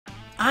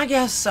I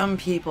guess some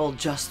people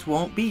just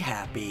won't be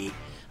happy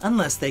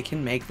unless they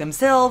can make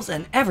themselves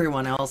and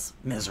everyone else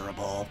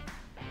miserable.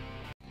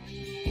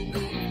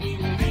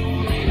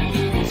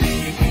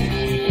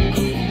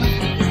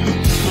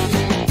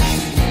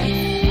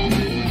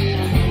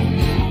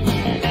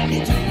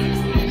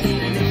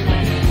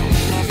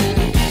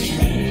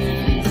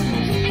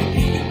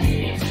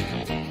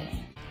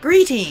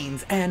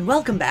 Greetings and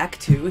welcome back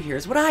to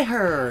Here's What I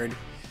Heard.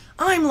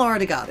 I'm Laura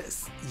the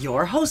Goddess,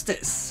 your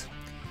hostess.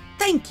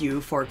 Thank you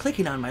for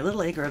clicking on my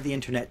little acre of the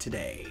internet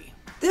today.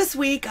 This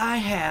week I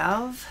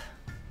have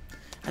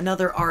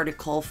another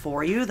article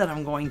for you that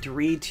I'm going to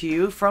read to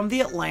you from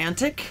The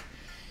Atlantic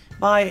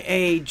by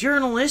a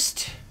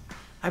journalist.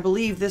 I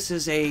believe this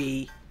is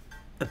a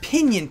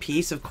opinion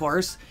piece, of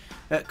course.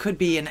 It could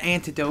be an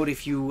antidote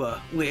if you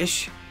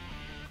wish.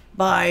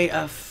 By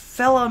a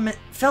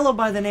fellow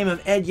by the name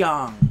of Ed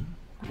Yong,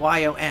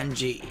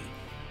 Y-O-N-G.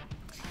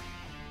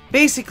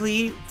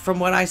 Basically,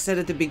 from what I said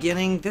at the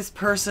beginning, this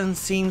person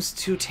seems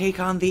to take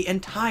on the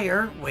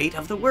entire weight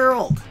of the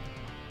world.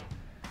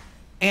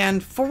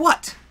 And for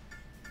what?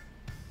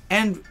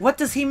 And what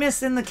does he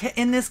miss in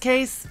this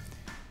case?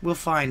 We'll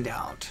find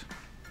out.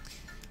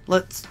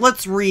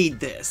 Let's read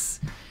this.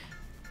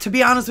 To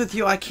be honest with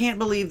you, I can't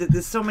believe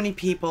that so many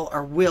people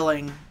are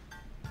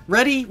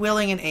ready,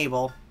 willing, and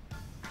able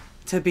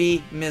to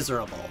be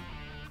miserable.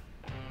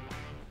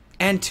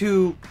 And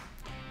to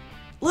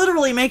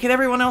literally make it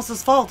everyone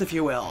else's fault, if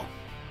you will.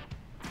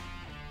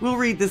 We'll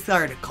read this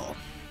article.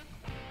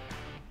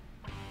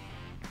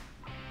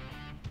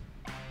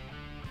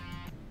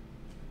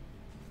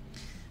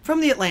 From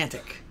The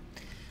Atlantic.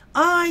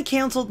 I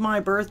canceled my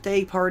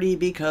birthday party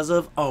because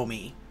of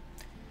Omi.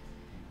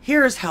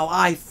 Here's how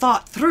I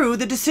thought through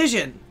the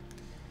decision.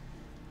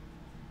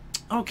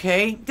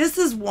 Okay, this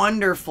is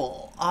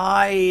wonderful.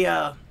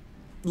 I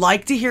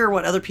like to hear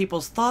what other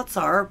people's thoughts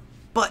are,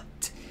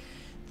 but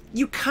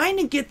you kind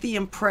of get the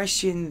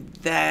impression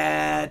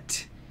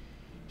that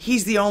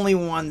he's the only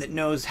one that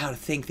knows how to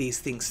think these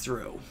things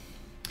through.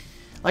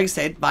 Like I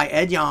said, by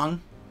Ed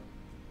Yong.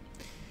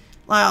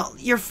 Well,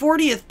 your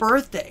 40th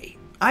birthday.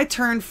 I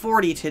turned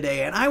 40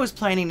 today and I was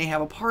planning to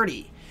have a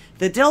party.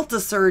 The Delta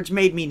surge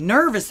made me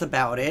nervous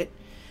about it.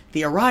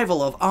 The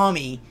arrival of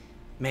Ami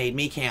made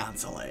me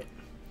cancel it.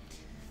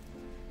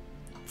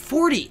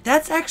 40,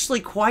 that's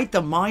actually quite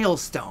the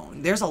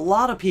milestone. There's a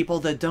lot of people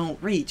that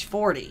don't reach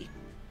 40.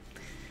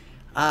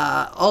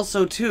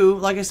 Also, too,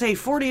 like I say,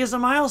 40 is a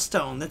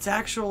milestone. That's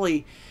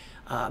actually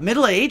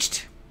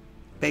middle-aged,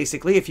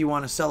 basically, if you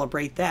want to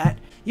celebrate that.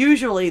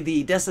 Usually,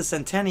 the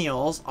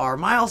decicentennials are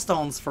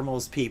milestones for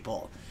most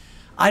people.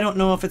 I don't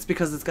know if it's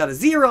because it's got a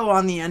 0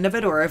 on the end of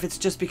it, or if it's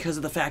just because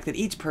of the fact that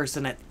each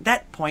person at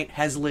that point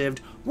has lived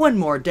one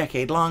more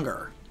decade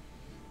longer.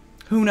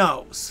 Who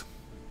knows?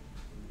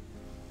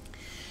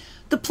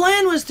 The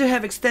plan was to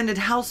have extended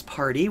house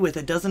party with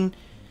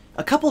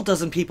a couple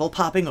dozen people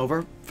popping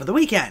over for the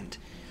weekend.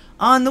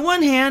 On the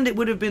one hand, it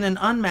would have been an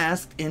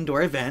unmasked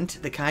indoor event,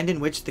 the kind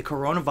in which the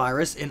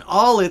coronavirus in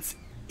all its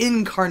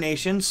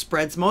incarnations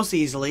spreads most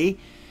easily,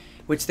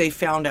 which they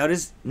found out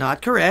is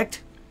not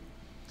correct.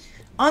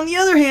 On the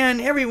other hand,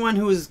 everyone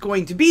who is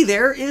going to be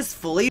there is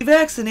fully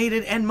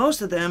vaccinated, and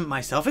most of them,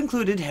 myself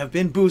included, have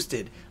been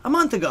boosted a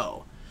month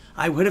ago.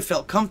 I would have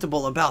felt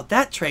comfortable about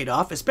that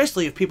trade-off,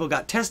 especially if people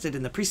got tested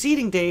in the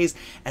preceding days,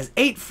 as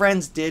 8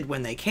 friends did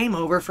when they came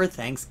over for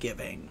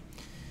Thanksgiving.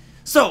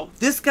 So,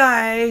 this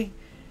guy,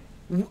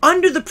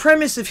 under the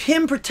premise of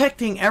him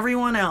protecting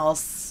everyone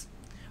else,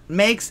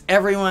 makes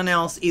everyone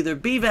else either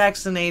be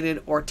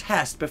vaccinated or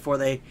test before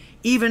they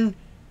even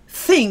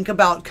think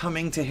about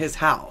coming to his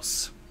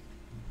house.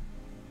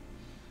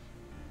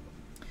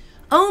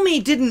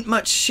 Omi didn't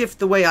much shift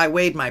the way I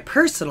weighed my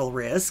personal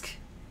risk.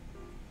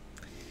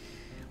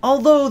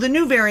 Although the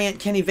new variant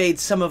can evade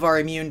some of our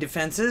immune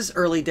defenses,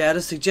 early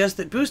data suggests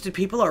that boosted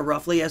people are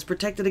roughly as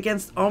protected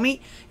against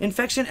Omi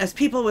infection as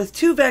people with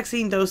 2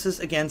 vaccine doses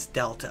against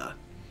Delta.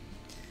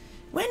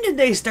 When did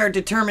they start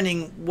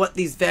determining what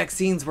these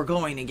vaccines were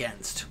going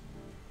against?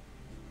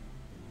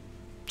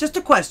 Just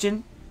a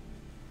question.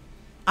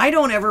 I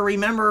don't ever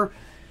remember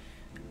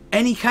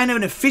any kind of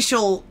an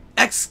official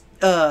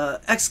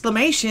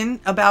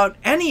exclamation about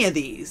any of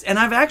these. And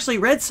I've actually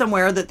read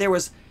somewhere that there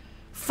was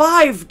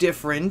 5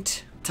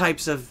 different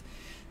types of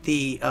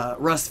the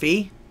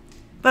RSV,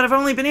 but I've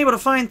only been able to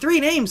find 3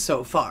 names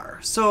so far.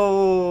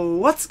 So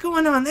what's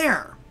going on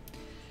there?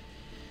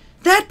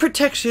 That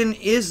protection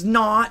is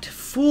not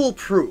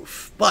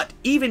foolproof, but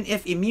even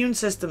if immune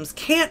systems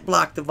can't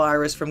block the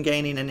virus from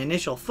gaining an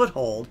initial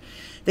foothold,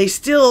 they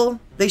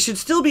should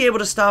still be able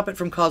to stop it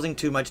from causing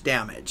too much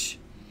damage.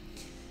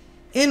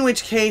 In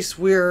which case,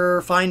 we're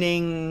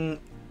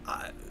finding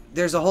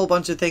there's a whole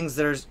bunch of things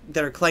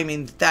that are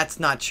claiming that's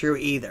not true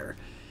either.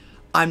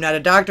 I'm not a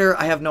doctor.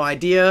 I have no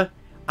idea.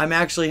 I'm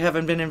actually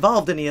haven't been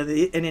involved in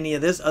any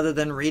of this other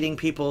than reading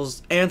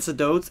people's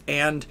anecdotes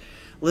and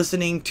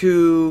listening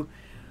to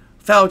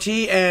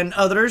Fauci and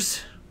others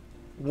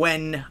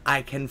when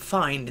I can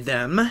find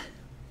them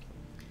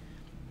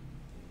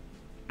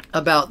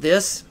about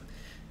this.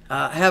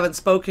 I haven't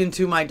spoken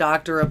to my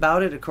doctor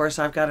about it. Of course,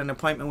 I've got an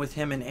appointment with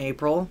him in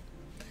April.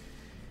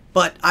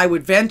 But I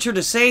would venture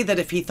to say that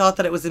if he thought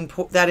that it was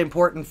that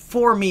important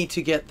for me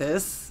to get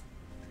this,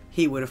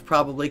 he would have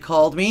probably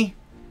called me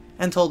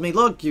and told me,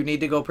 look, you need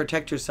to go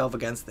protect yourself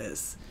against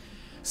this.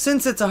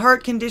 Since it's a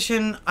heart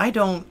condition, I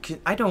don't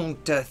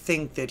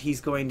think that he's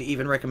going to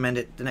even recommend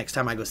it the next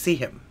time I go see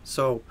him.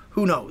 So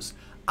who knows?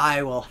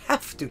 I will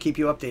have to keep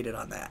you updated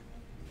on that.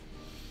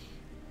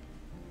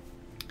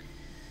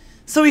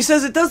 So he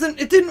says it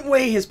didn't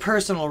weigh his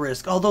personal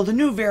risk, although the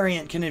new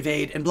variant can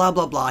evade and blah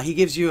blah blah. He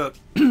gives you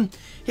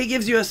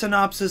a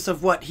synopsis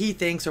of what he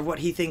thinks or what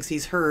he thinks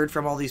he's heard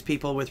from all these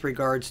people with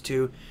regards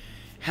to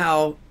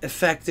how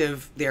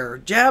effective their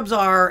jabs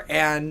are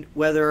and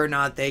whether or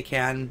not they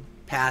can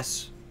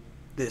pass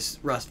this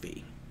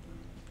RUSV.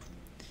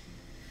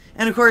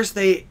 And of course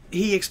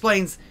he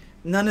explains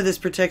none of this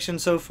protection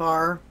so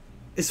far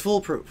is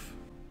foolproof.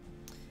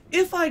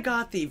 If I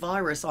got the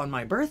virus on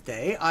my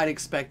birthday, I'd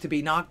expect to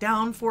be knocked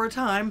down for a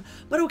time,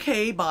 but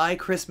okay by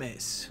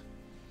Christmas.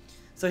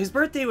 So his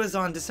birthday was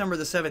on December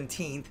the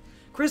 17th.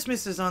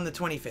 Christmas is on the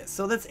 25th,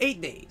 so that's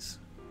 8 days.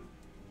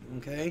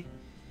 Okay?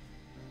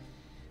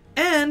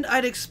 And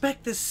I'd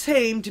expect the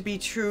same to be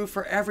true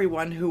for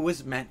everyone who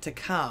was meant to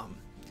come.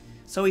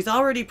 So he's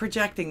already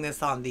projecting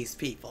this on these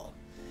people.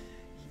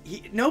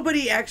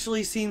 Nobody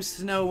actually seems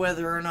to know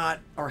whether or not,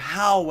 or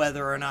how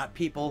whether or not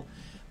people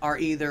are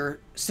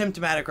either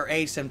symptomatic or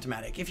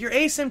asymptomatic. If you're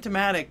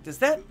asymptomatic,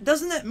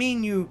 doesn't that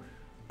mean you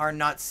are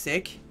not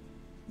sick?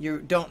 You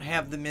don't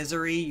have the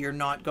misery, you're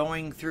not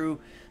going through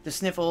the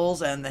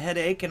sniffles and the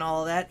headache and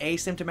all of that.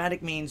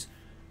 Asymptomatic means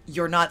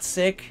you're not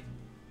sick,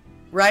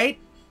 right?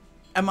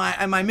 Am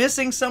I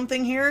missing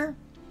something here?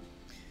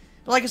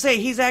 Like I say,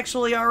 he's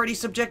actually already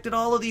subjected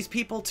all of these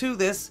people to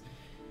this,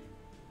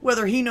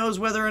 whether he knows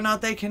whether or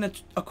not they can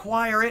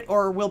acquire it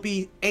or will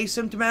be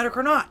asymptomatic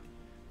or not.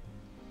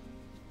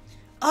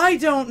 I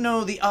don't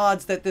know the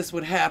odds that this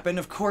would happen,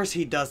 of course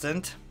he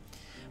doesn't,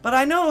 but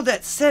I know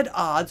that said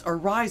odds are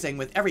rising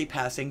with every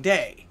passing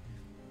day.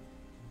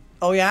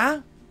 Oh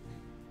yeah?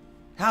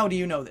 How do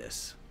you know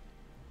this?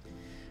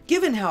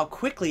 Given how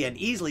quickly and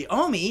easily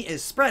OMI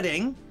is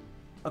spreading,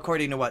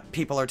 according to what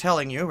people are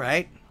telling you,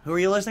 right? Who are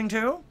you listening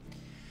to?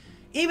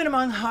 Even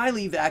among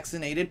highly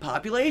vaccinated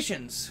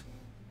populations.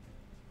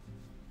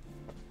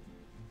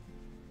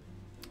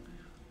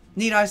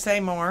 Need I say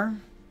more?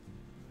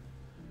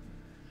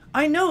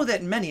 I know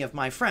that many of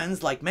my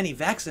friends, like many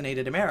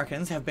vaccinated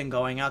Americans, have been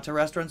going out to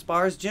restaurants,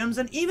 bars, gyms,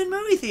 and even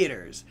movie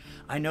theaters.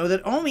 I know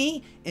that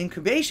OMI,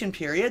 incubation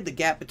period, the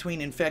gap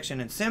between infection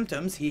and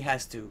symptoms, he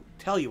has to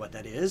tell you what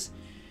that is,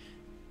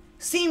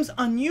 seems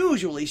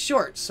unusually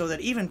short, so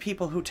that even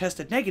people who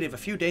tested negative a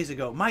few days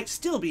ago might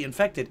still be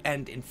infected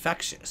and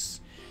infectious.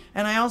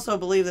 And I also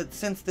believe that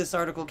since this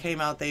article came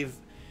out, the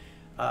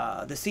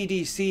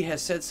CDC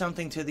has said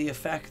something to the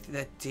effect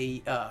that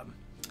the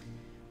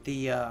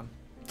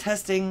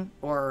testing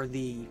or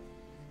the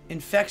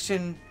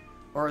infection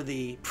or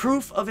the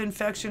proof of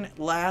infection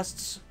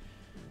lasts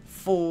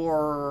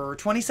for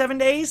 27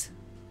 days?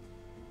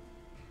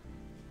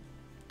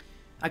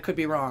 I could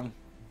be wrong.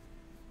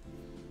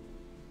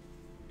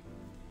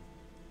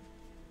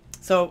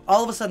 So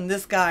all of a sudden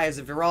this guy is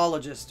a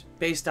virologist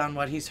based on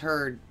what he's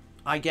heard,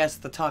 I guess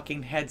the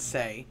talking heads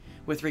say,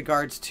 with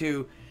regards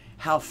to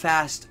how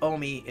fast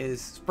OMI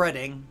is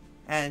spreading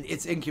and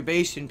its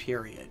incubation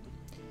period.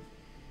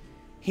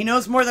 He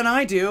knows more than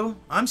I do.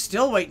 I'm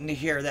still waiting to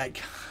hear that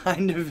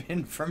kind of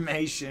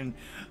information.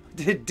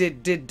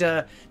 Did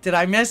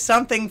I miss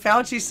something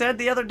Fauci said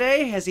the other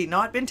day? Has he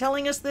not been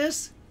telling us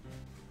this?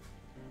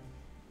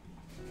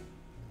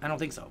 I don't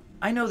think so.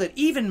 I know that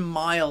even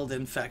mild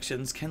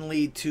infections can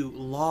lead to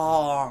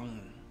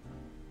long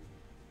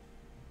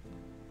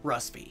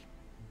RUSV.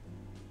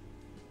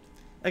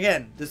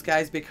 Again, this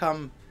guy's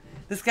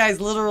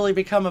literally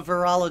become a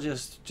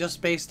virologist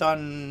just based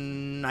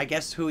on, I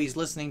guess, who he's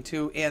listening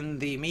to in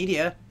the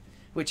media,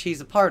 which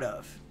he's a part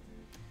of.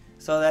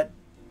 So that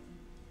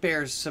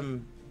bears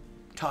some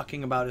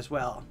talking about as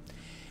well.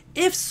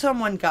 If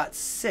someone got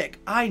sick,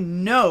 I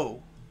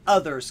know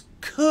others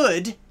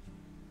could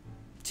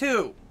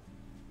too.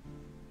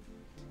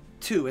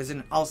 Two as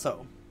in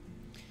also.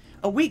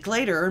 A week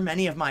later,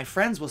 many of my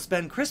friends will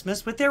spend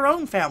Christmas with their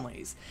own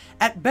families.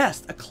 At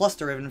best, a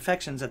cluster of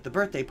infections at the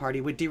birthday party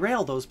would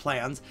derail those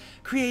plans,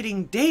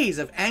 creating days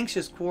of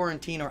anxious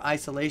quarantine or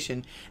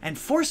isolation and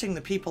forcing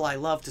the people I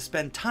love to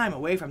spend time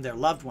away from their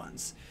loved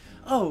ones.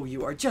 Oh,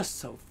 you are just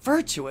so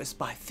virtuous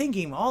by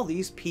thinking of all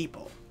these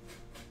people.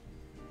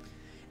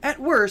 At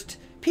worst,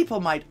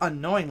 people might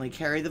unknowingly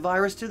carry the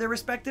virus to their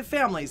respective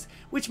families,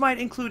 which might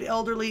include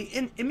elderly,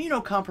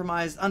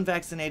 immunocompromised,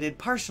 unvaccinated,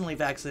 partially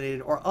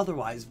vaccinated, or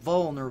otherwise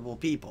vulnerable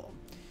people.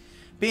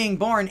 Being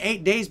born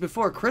 8 days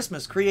before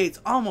Christmas creates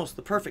almost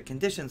the perfect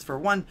conditions for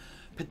one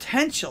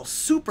potential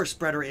super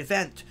spreader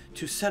event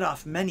to set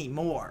off many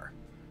more.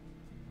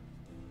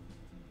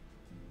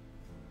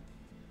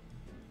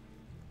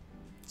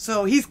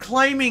 So he's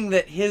claiming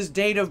that his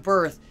date of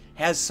birth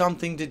has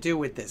something to do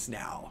with this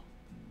now.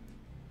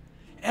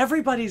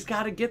 Everybody's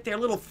got to get their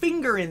little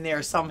finger in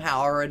there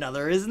somehow or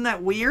another. Isn't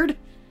that weird?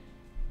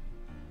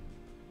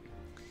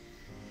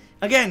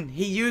 Again,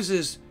 he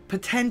uses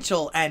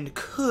potential and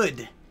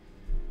could.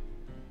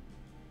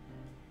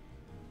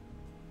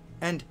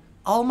 And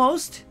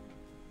almost.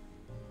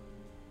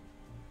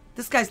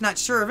 This guy's not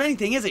sure of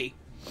anything, is he?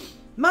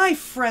 My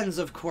friends,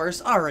 of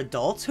course, are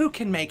adults who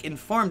can make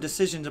informed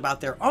decisions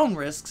about their own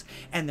risks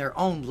and their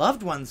own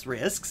loved ones'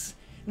 risks.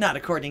 Not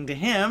according to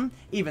him,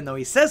 even though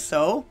he says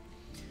so.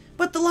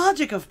 But the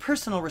logic of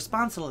personal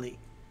responsibility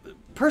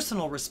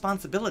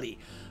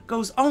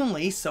goes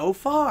only so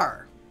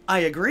far. I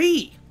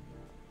agree.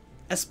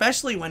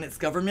 Especially when it's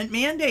government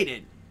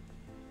mandated.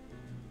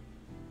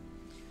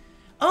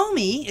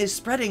 Omi is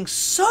spreading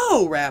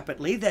so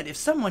rapidly that if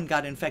someone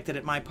got infected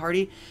at my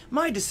party,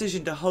 my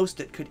decision to host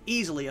it could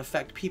easily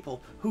affect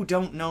people who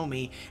don't know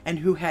me and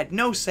who had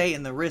no say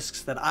in the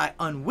risks that I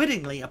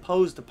unwittingly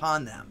imposed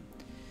upon them.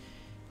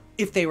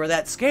 If they were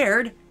that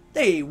scared,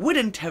 they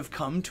wouldn't have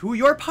come to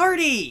your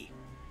party.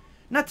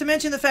 Not to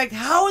mention the fact,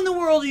 how in the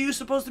world are you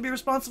supposed to be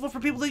responsible for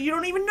people that you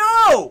don't even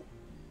know?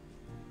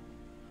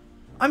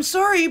 I'm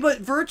sorry, but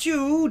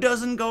virtue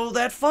doesn't go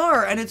that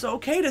far, and it's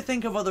okay to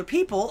think of other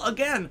people,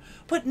 again,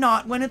 but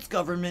not when it's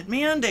government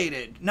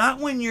mandated. Not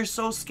when you're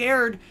so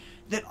scared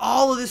that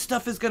all of this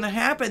stuff is going to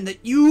happen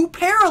that you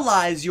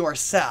paralyze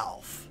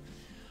yourself.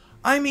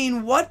 I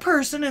mean, what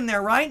person in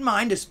their right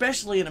mind,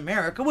 especially in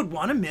America, would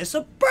want to miss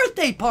a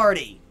birthday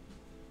party?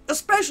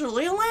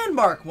 Especially a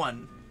landmark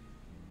one.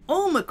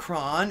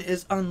 Omicron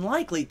is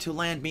unlikely to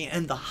land me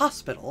in the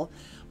hospital,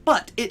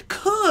 but it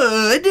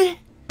could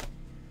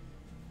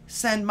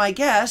send my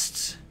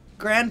guests,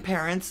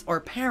 grandparents, or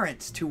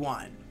parents to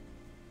one.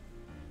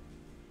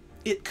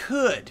 It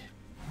could.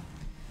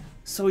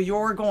 So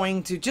you're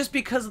going to, just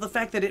because of the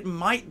fact that it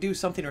might do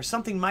something or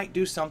something might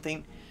do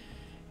something,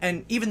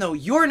 and even though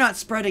you're not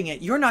spreading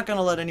it, you're not going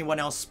to let anyone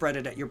else spread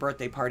it at your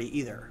birthday party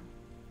either.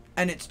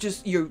 And it's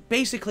just, you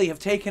basically have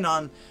taken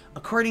on,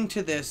 according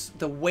to this,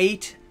 the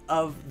weight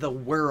of the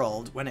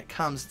world when it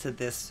comes to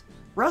this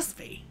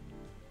recipe.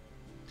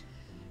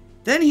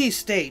 Then he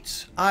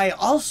states, I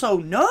also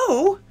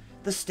know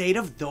the state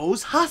of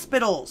those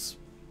hospitals.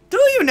 Do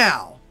you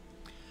now?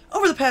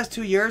 Over the past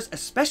 2 years,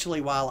 especially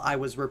while I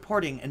was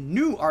reporting a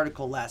new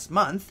article last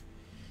month,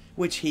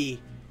 which he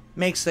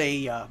makes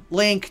a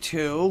link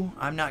to.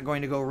 I'm not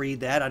going to go read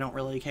that. I don't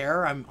really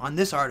care. I'm on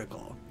this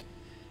article.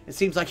 It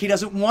seems like he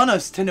doesn't want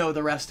us to know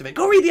the rest of it.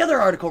 Go read the other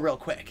article real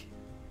quick.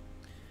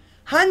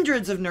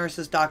 Hundreds of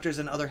nurses, doctors,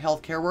 and other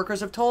healthcare workers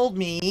have told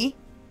me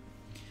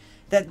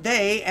that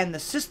they and the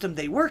system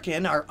they work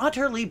in are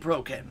utterly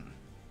broken.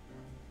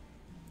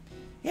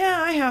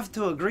 Yeah, I have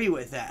to agree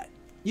with that.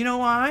 You know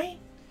why?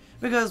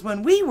 Because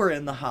when we were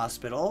in the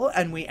hospital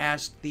and we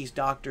asked these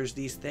doctors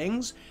these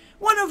things,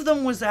 one of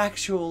them was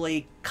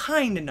actually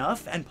kind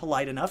enough and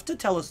polite enough to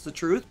tell us the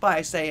truth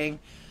by saying,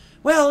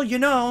 well, you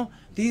know,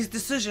 these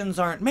decisions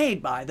aren't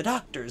made by the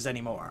doctors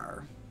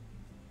anymore.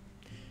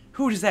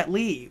 Who does that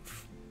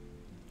leave?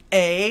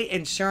 A,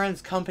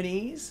 insurance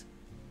companies.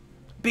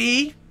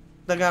 B,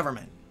 the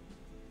government.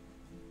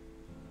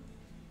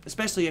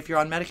 Especially if you're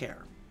on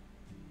Medicare.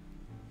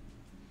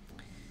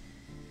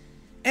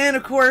 And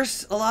of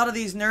course, a lot of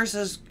these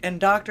nurses and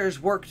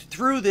doctors worked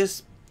through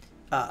this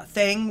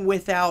thing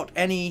without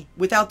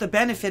the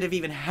benefit of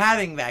even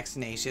having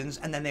vaccinations,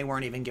 and then they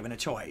weren't even given a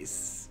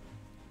choice.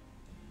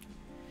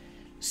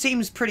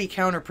 Seems pretty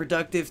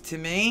counterproductive to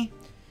me.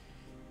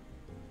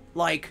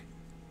 Like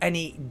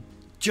any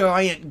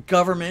giant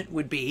government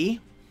would be.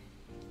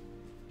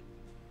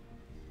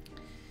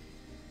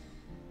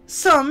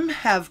 Some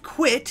have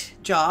quit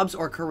jobs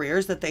or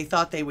careers that they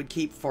thought they would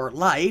keep for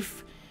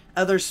life.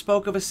 Others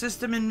spoke of a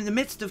system in the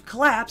midst of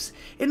collapse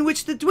in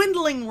which the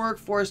dwindling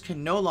workforce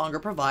can no longer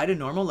provide a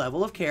normal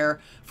level of care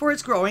for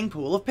its growing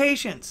pool of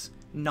patients.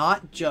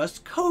 Not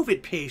just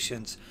COVID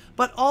patients,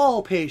 but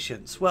all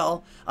patients.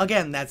 Well,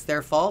 again, that's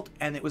their fault,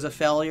 and it was a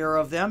failure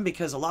of them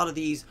because a lot of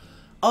these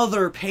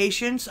other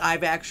patients,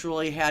 I've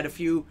actually had a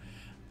few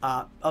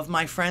of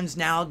my friends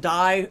now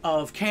die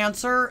of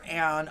cancer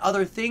and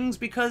other things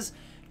because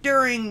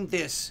during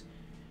this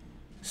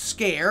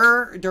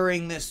scare,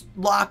 during this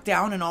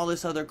lockdown and all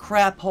this other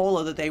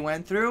crapola that they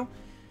went through,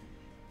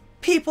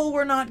 people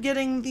were not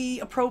getting the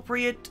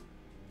appropriate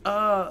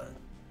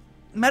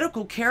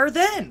medical care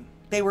then.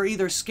 They were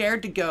either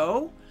scared to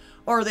go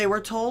or they were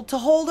told to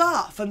hold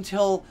off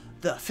until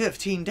the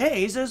 15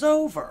 days is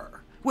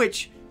over,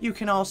 which you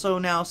can also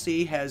now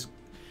see has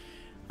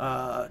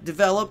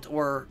developed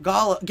or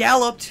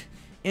galloped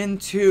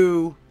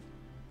into,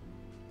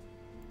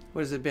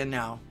 what has it been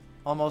now?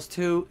 Almost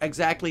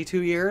exactly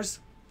 2 years.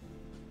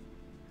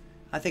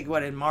 I think,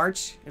 what, in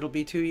March, it'll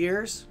be 2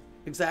 years?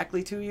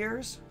 Exactly 2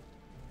 years?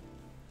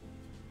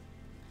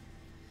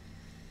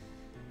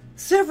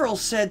 Several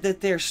said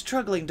that they're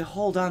struggling to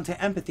hold on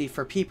to empathy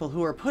for people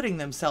who are putting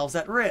themselves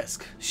at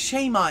risk.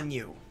 Shame on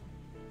you.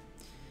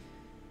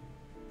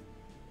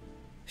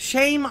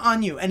 Shame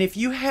on you. And if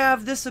you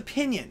have this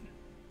opinion,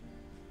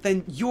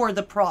 then you're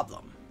the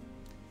problem.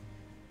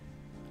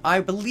 I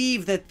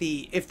believe that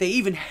if they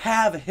even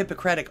have a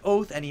Hippocratic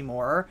oath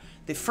anymore,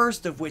 the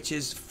first of which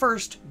is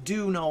first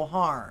do no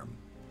harm.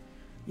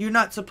 You're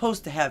not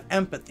supposed to have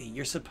empathy.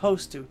 You're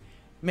supposed to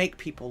make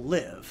people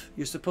live.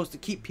 You're supposed to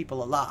keep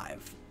people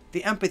alive.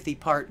 The empathy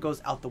part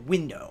goes out the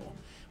window.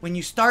 When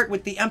you start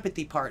with the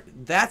empathy part,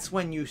 that's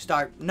when you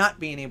start not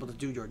being able to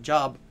do your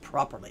job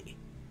properly.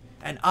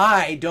 And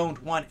I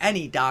don't want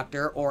any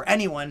doctor or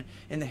anyone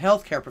in the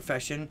healthcare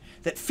profession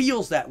that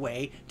feels that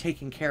way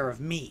taking care of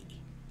me.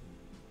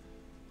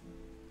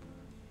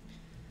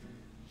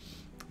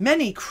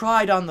 Many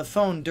cried on the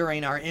phone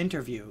during our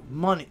interview.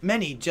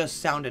 Many just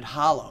sounded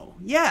hollow.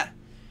 Yeah,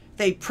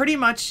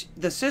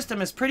 the system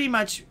has pretty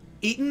much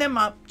eaten them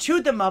up,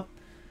 chewed them up,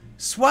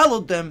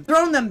 swallowed them,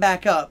 thrown them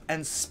back up,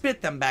 and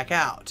spit them back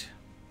out.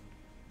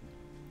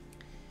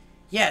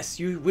 Yes,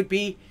 you would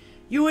be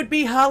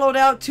hollowed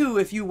out too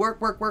if you work,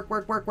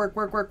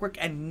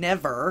 and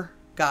never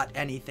got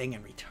anything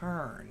in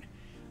return.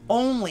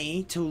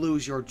 Only to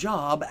lose your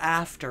job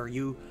after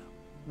you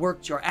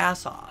worked your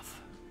ass off.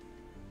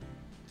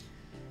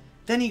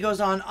 Then he goes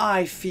on,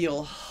 I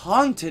feel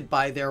haunted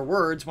by their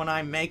words when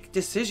I make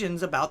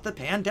decisions about the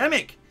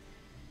pandemic.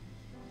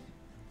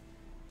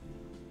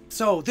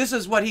 So this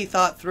is what he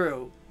thought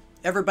through.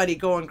 Everybody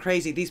going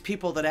crazy. These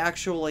people that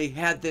actually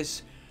had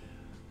this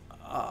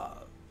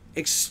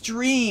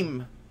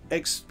extreme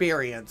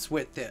experience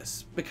with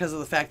this because of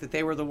the fact that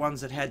they were the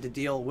ones that had to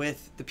deal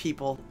with the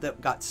people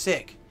that got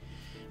sick.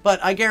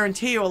 But I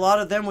guarantee you a lot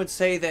of them would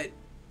say that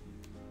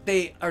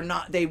they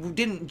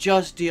didn't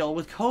just deal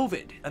with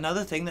COVID.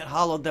 Another thing that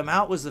hollowed them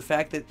out was the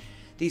fact that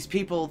these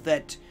people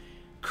that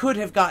could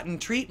have gotten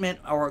treatment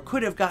or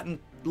could have gotten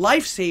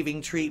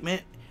life-saving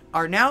treatment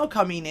are now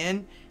coming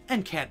in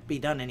and can't be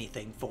done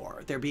anything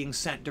for. They're being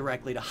sent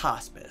directly to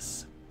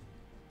hospice.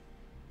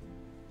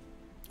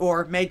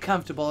 Or made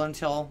comfortable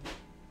until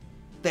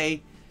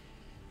they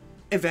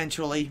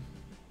eventually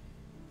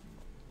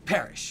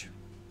perish.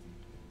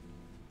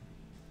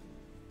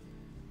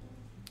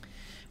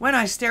 When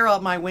I stare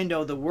out my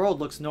window, the world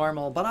looks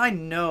normal, but I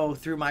know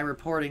through my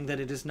reporting that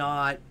it is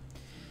not.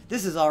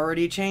 This has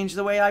already changed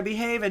the way I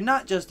behave, and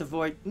not just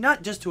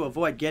to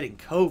avoid getting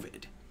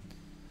COVID.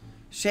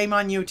 Shame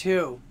on you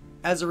too.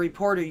 As a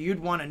reporter, you'd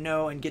want to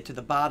know and get to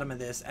the bottom of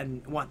this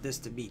and want this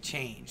to be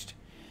changed.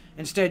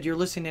 Instead, you're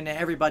listening to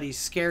everybody's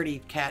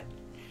scaredy cat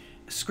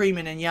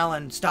screaming and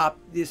yelling, stop,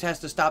 this has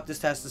to stop,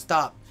 this has to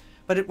stop.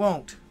 But it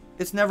won't.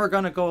 It's never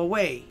going to go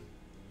away.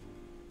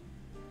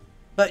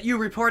 But you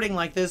reporting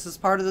like this is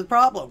part of the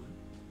problem.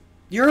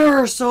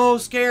 You're so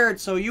scared,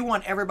 so you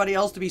want everybody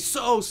else to be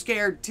so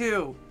scared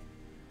too.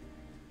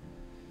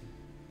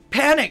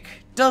 Panic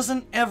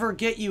doesn't ever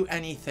get you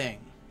anything,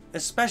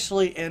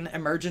 especially in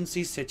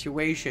emergency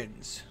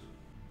situations.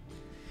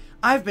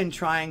 I've been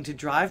trying to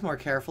drive more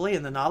carefully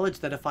in the knowledge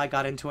that if I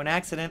got into an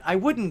accident, I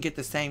wouldn't get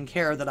the same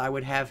care that I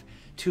would have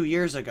 2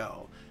 years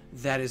ago.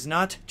 That is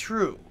not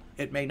true.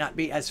 It may not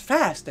be as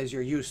fast as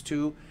you're used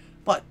to,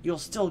 but you'll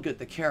still get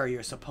the care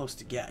you're supposed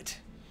to get.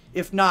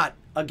 If not,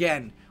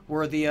 again,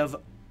 worthy of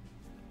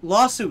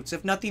lawsuits,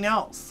 if nothing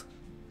else.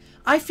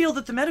 I feel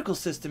that the medical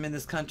system in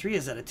this country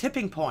is at a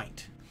tipping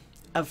point.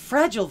 A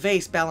fragile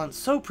vase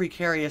balanced so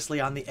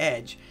precariously on the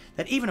edge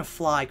that even a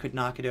fly could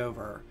knock it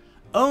over.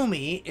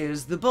 Omi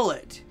is the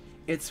bullet.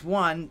 It's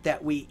one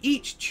that we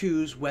each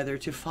choose whether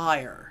to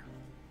fire.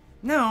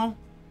 No,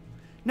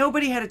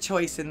 nobody had a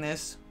choice in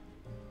this.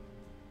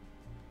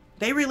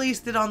 They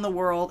released it on the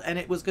world and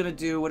it was going to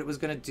do what it was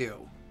going to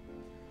do.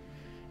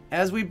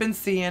 As we've been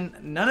seeing,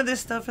 none of this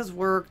stuff has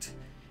worked.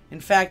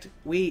 In fact,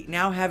 we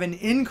now have an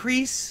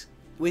increase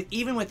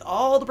even with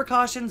all the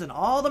precautions and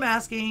all the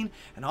masking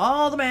and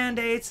all the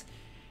mandates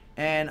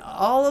and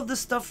all of the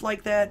stuff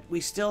like that. We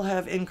still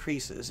have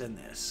increases in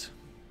this.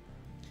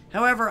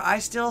 However, I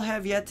still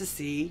have yet to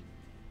see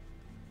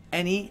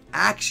any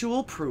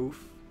actual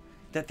proof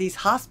that these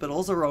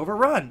hospitals are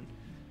overrun.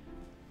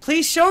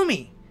 Please show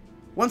me.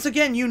 Once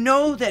again, you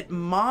know that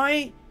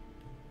my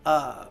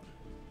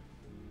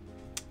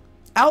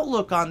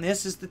outlook on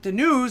this is that the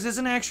news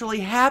isn't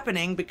actually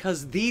happening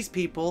because these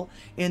people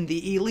in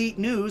the elite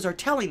news are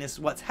telling us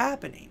what's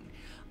happening.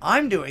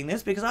 I'm doing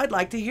this because I'd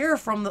like to hear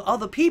from the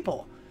other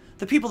people,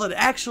 the people that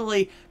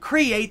actually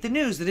create the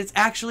news, that it's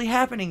actually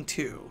happening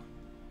to.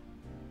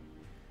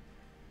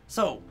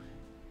 So,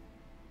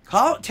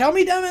 tell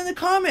me down in the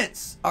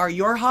comments, are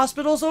your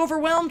hospitals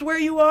overwhelmed where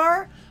you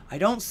are? I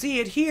don't see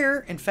it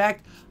here. In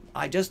fact,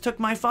 I just took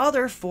my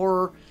father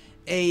for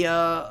a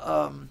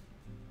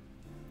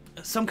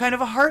some kind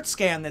of a heart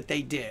scan that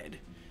they did,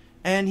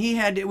 and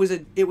it was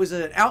an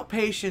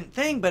outpatient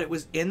thing, but it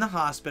was in the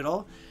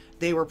hospital.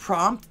 They were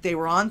prompt, they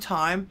were on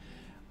time.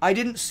 I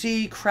didn't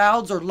see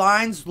crowds or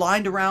lines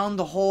lined around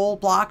the whole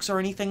blocks or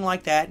anything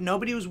like that.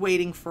 Nobody was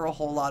waiting for a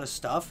whole lot of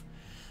stuff.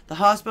 The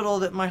hospital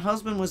that my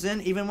husband was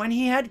in, even when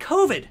he had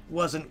COVID,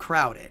 wasn't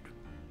crowded.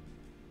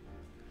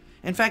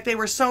 In fact, they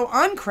were so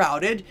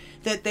uncrowded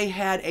that they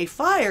had a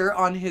fire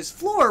on his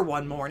floor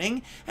one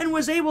morning and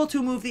was able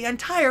to move the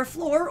entire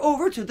floor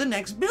over to the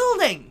next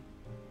building.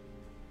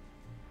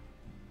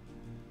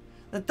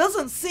 That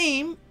doesn't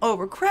seem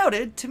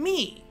overcrowded to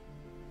me.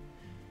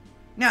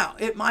 Now,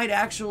 it might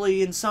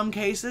actually, in some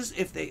cases,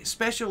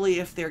 especially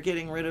if they're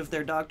getting rid of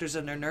their doctors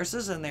and their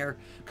nurses and they're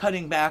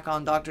cutting back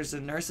on doctors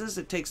and nurses,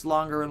 it takes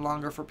longer and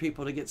longer for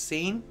people to get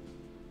seen.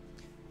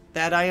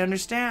 That I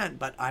understand,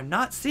 but I'm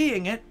not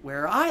seeing it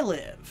where I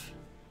live.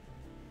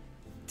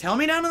 Tell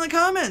me down in the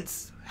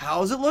comments,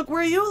 how does it look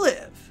where you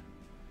live?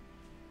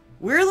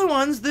 We're the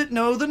ones that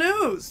know the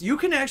news. You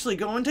can actually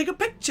go and take a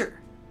picture.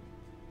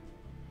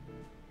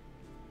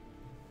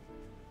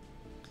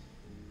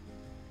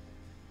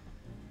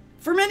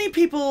 For many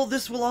people,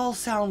 this will all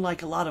sound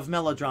like a lot of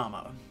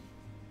melodrama.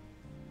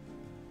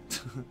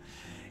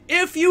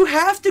 If you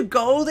have to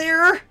go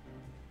there,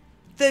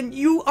 then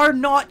you are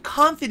not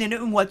confident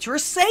in what you're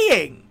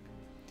saying.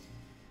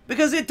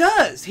 Because it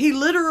does. He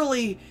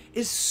literally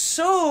is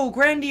so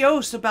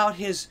grandiose about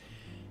his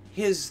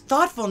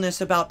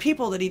thoughtfulness about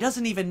people that he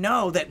doesn't even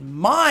know that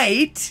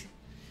might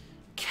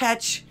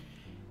catch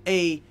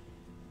a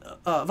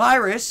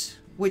virus,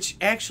 which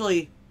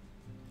actually,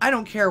 I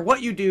don't care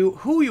what you do,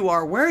 who you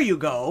are, where you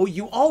go,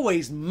 you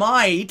always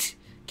might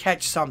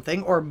catch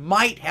something or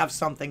might have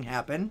something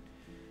happen.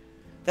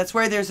 That's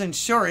where there's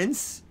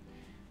insurance.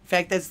 In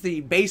fact, that's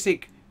the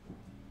basic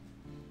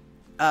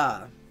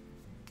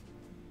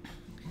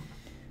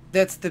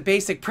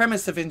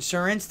premise of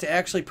insurance, to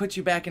actually put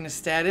you back in a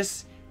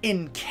status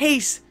in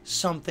case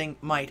something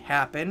might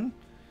happen.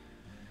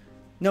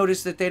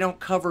 Notice that they don't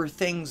cover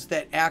things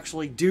that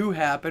actually do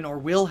happen or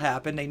will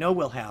happen. They know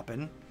will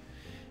happen.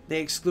 They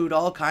exclude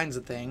all kinds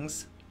of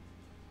things.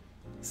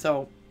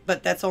 So,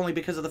 but that's only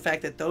because of the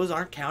fact that those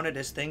aren't counted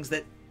as things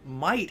that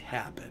might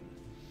happen.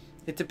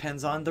 It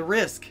depends on the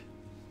risk.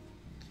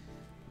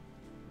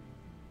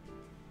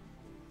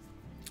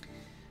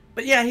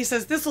 But yeah, he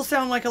says, this will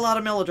sound like a lot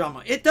of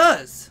melodrama. It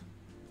does.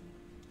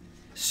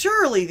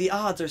 Surely the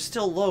odds are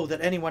still low that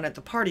anyone at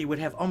the party would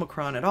have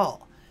Omicron at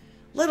all,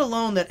 let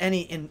alone that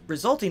any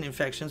resulting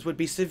infections would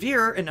be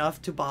severe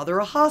enough to bother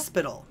a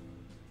hospital.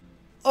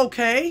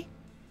 Okay,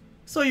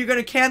 so you're going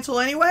to cancel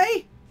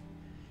anyway?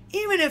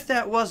 Even if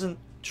that wasn't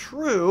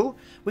true,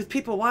 with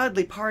people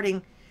wildly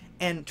partying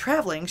and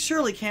traveling,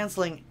 surely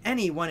canceling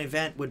any one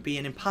event would be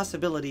an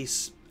impossibly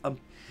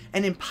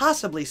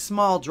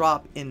small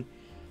drop in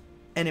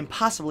an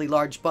impossibly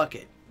large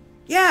bucket.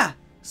 Yeah,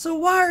 so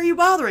why are you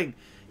bothering?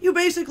 You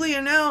basically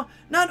are now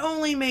not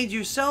only made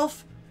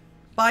yourself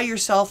by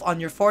yourself on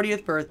your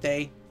 40th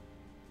birthday.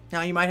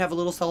 Now you might have a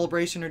little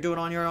celebration or do it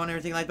on your own and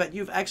everything like that.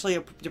 You've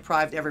actually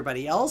deprived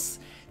everybody else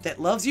that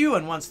loves you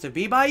and wants to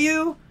be by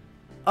you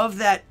of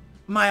that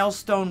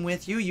milestone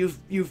with you.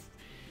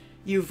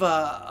 You've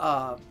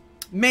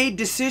made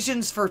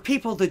decisions for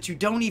people that you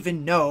don't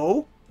even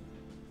know.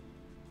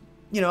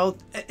 You know,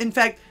 in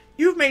fact,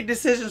 you've made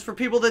decisions for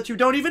people that you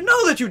don't even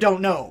know that you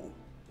don't know.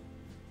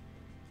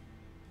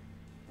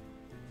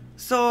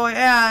 So,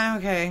 yeah,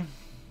 okay.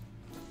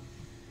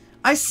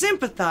 I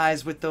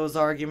sympathize with those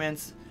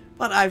arguments,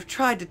 but I've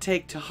tried to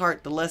take to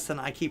heart the lesson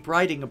I keep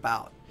writing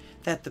about,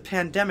 that the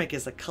pandemic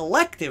is a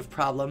collective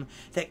problem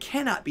that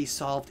cannot be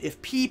solved if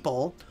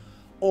people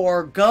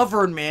or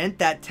government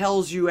that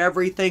tells you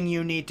everything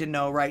you need to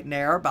know right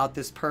now about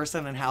this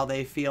person and how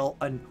they feel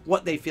and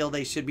what they feel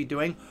they should be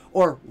doing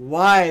or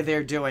why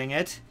they're doing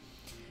it,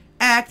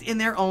 act in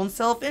their own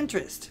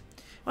self-interest.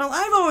 Well,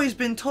 I've always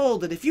been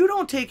told that if you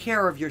don't take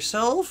care of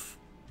yourself,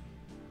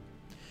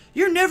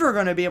 you're never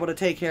going to be able to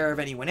take care of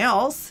anyone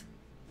else.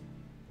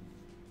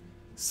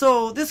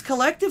 So this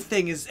collective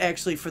thing is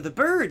actually for the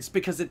birds,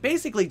 because it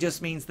basically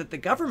just means that the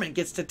government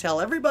gets to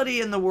tell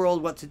everybody in the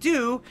world what to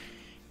do,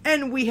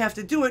 and we have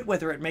to do it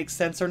whether it makes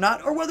sense or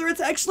not, or whether it's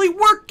actually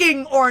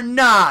working or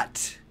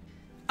not.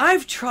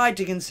 I've tried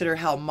to consider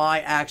how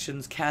my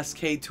actions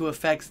cascade to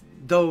affect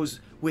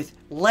those with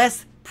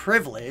less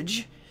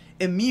privilege,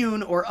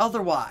 immune or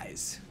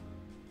otherwise.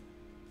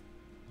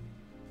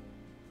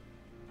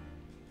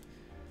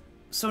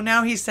 So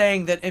now he's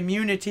saying that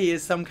immunity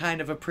is some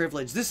kind of a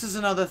privilege. This is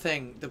another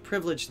thing, the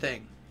privilege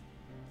thing.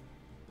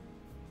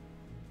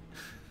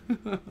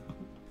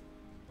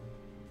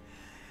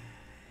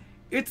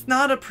 It's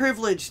not a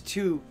privilege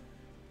to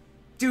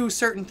do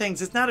certain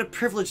things. It's not a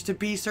privilege to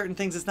be certain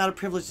things. It's not a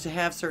privilege to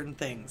have certain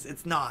things.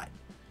 It's not.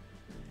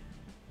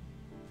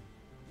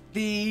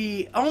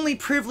 The only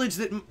privilege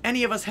that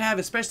any of us have,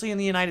 especially in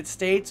the United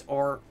States,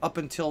 or up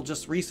until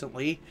just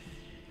recently,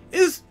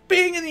 is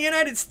being in the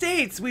United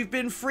States. We've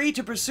been free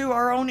to pursue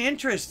our own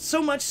interests,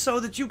 so much so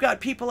that you've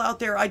got people out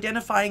there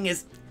identifying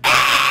as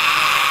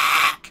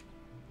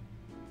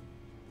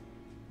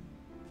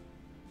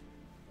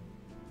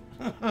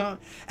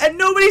and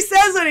nobody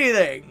says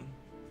anything.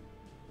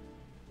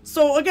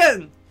 So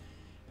again,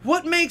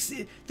 what makes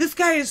this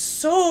guy is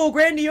so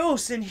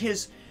grandiose in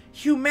his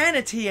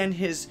humanity and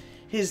his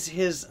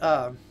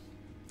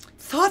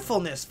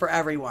thoughtfulness for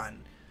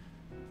everyone.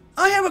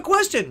 I have a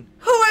question.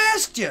 Who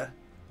asked you?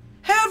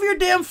 Have your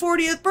damn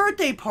 40th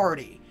birthday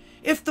party.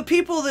 If the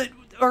people that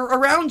are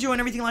around you and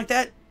everything like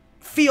that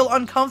feel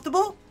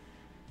uncomfortable,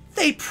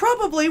 they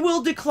probably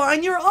will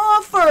decline your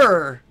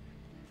offer.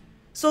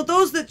 So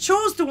those that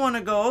chose to want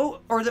to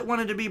go, or that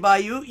wanted to be by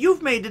you,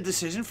 you've made the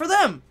decision for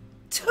them,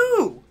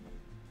 too.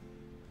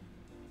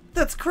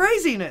 That's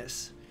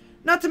craziness.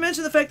 Not to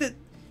mention the fact that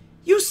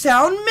you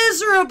sound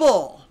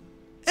miserable.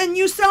 And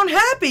you sound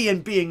happy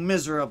in being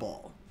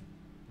miserable.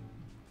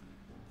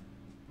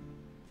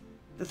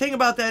 The thing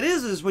about that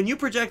is when you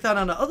project that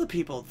onto other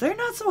people, they're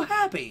not so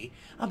happy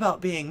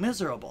about being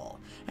miserable.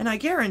 And I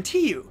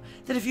guarantee you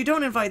that if you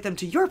don't invite them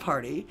to your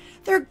party,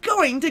 they're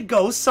going to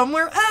go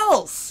somewhere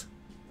else.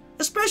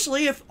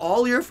 Especially if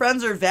all your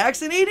friends are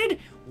vaccinated.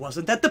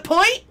 Wasn't that the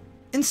point?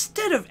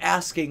 Instead of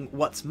asking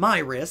what's my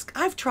risk,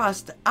 I've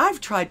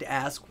tried to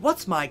ask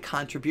what's my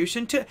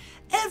contribution to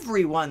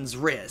everyone's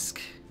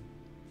risk.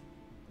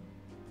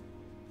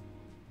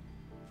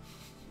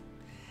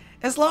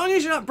 As long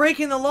as you're not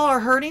breaking the law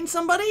or hurting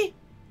somebody,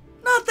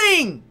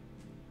 nothing.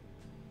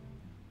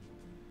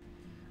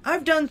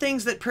 I've done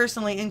things that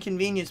personally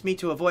inconvenience me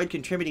to avoid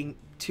contributing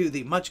to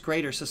the much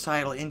greater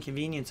societal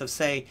inconvenience of,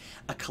 say,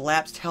 a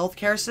collapsed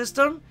healthcare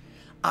system.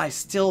 I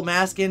still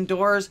mask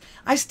indoors.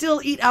 I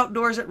still eat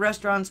outdoors at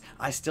restaurants.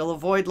 I still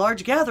avoid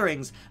large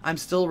gatherings. I'm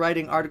still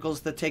writing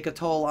articles that take a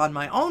toll on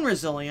my own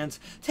resilience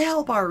to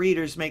help our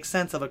readers make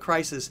sense of a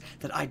crisis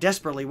that I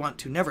desperately want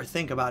to never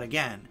think about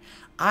again.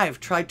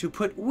 I've tried to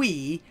put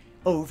we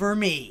over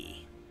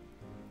me.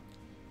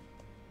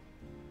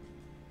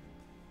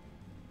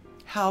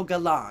 How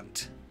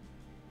gallant.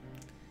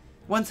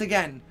 Once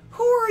again,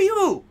 who are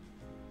you?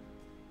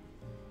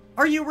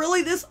 Are you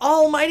really this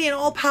almighty and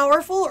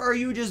all-powerful, or are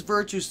you just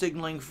virtue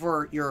signaling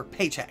for your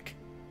paycheck?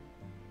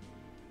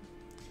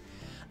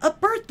 A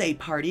birthday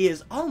party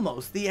is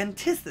almost the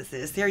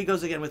antithesis. There he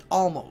goes again with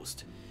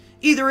almost.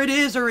 Either it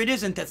is or it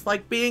isn't. That's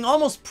like being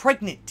almost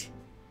pregnant.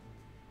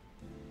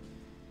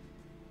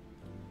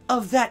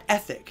 Of that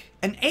ethic,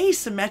 an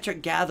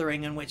asymmetric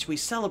gathering in which we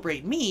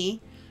celebrate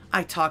me,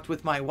 I talked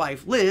with my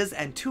wife Liz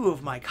and two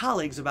of my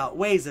colleagues about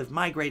ways of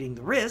migrating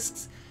the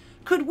risks.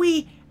 Could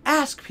we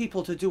ask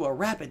people to do a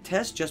rapid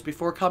test just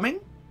before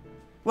coming?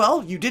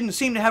 Well, you didn't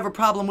seem to have a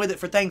problem with it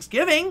for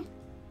Thanksgiving.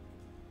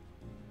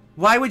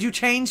 Why would you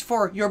change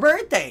for your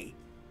birthday?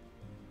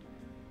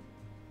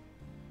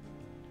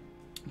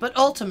 But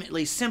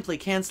ultimately, simply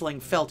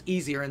canceling felt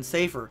easier and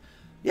safer.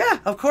 Yeah,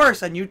 of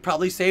course, and you'd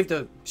probably saved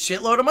a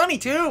shitload of money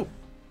too.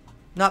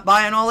 Not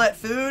buying all that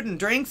food and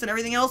drinks and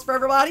everything else for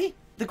everybody.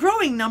 The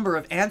growing number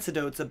of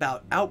anecdotes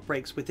about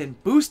outbreaks within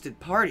boosted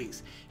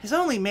parties has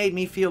only made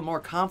me feel more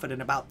confident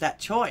about that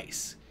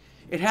choice.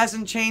 It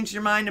hasn't changed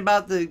your mind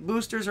about the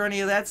boosters or any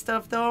of that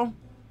stuff, though?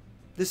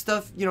 This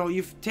stuff, you know,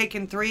 you've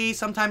taken 3,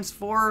 sometimes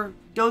 4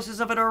 doses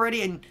of it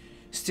already and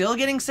still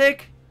getting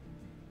sick?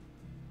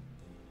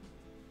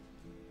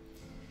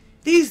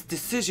 These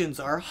decisions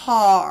are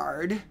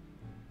hard.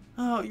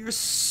 Oh, you're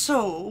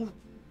so...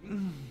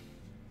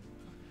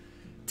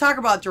 Talk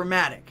about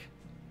dramatic.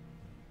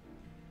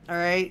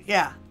 Alright,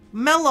 yeah.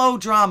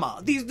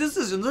 Melodrama. These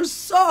decisions are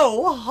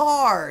so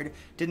hard.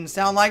 Didn't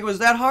sound like it was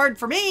that hard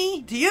for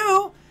me, to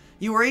you.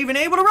 You were even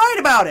able to write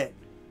about it.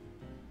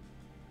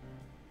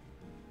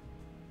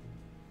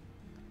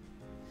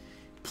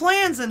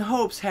 Plans and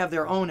hopes have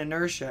their own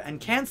inertia, and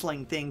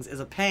canceling things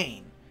is a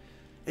pain.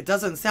 It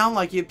doesn't sound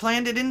like you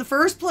planned it in the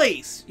first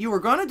place. You were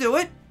going to do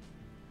it,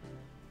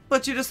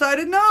 but you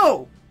decided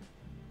no.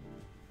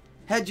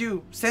 Had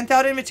you sent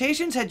out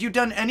invitations? Had you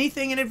done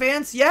anything in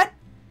advance yet?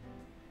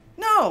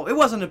 No, it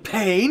wasn't a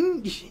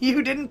pain.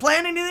 You didn't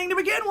plan anything to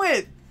begin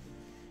with.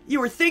 You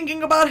were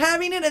thinking about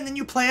having it and then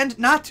you planned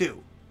not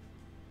to.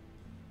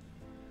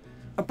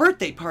 A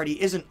birthday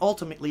party isn't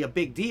ultimately a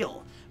big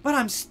deal, but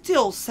I'm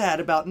still sad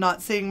about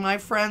not seeing my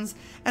friends,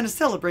 and a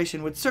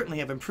celebration would certainly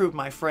have improved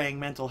my fraying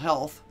mental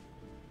health.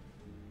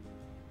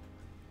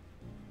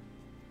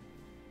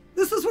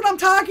 This is what I'm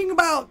talking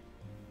about.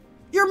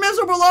 You're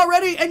miserable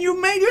already and you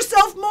made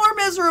yourself more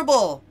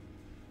miserable.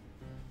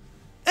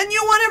 And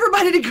you want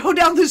everybody to go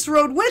down this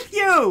road with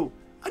you.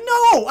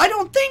 No, I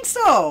don't think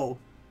so.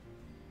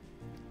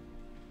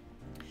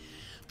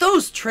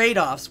 Those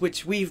trade-offs,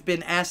 which we've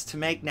been asked to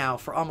make now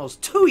for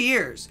almost 2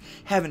 years,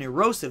 have an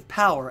erosive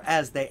power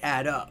as they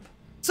add up.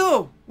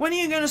 So, when are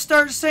you going to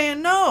start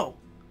saying no?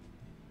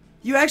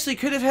 You actually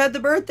could have had the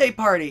birthday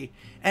party,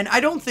 and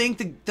I don't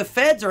think the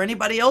feds or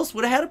anybody else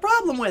would have had a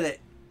problem with it.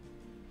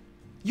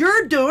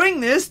 You're doing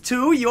this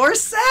to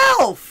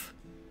yourself!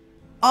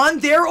 On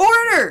their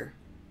order!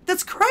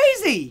 That's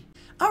crazy!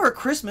 Our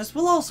Christmas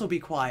will also be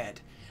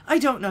quiet. I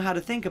don't know how to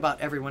think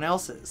about everyone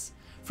else's.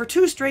 For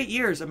 2 straight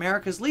years,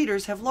 America's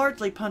leaders have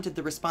largely punted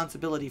the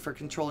responsibility for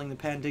controlling the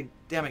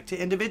pandemic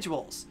to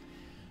individuals.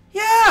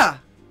 Yeah!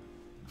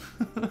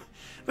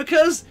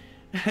 Because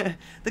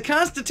the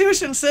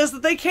Constitution says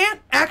that they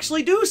can't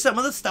actually do some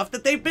of the stuff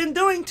that they've been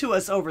doing to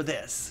us over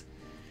this.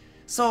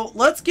 So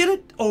let's get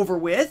it over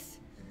with.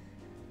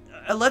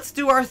 Let's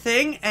do our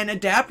thing and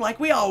adapt like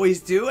we always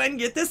do and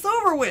get this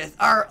over with.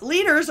 Our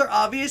leaders are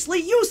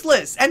obviously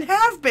useless and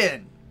have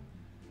been.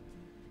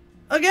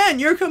 Again,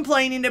 you're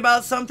complaining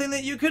about something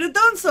that you could have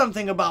done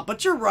something about,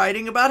 but you're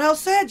writing about how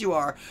sad you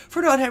are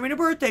for not having a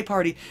birthday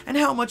party and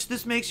how much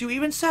this makes you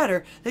even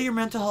sadder that your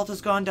mental health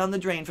has gone down the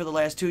drain for the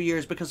last 2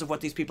 years because of what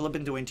these people have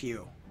been doing to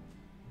you.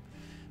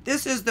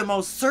 This is the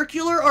most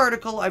circular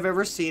article I've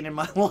ever seen in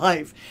my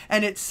life,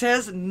 and it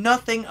says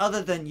nothing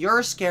other than you're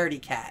a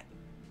scaredy cat.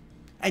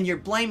 And you're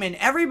blaming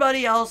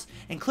everybody else,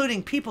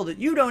 including people that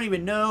you don't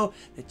even know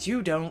that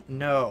you don't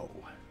know.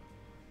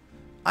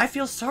 I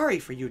feel sorry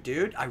for you,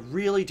 dude. I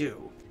really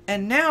do.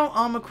 And now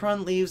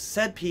Omicron leaves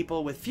said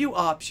people with few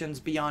options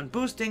beyond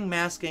boosting,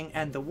 masking,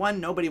 and the one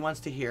nobody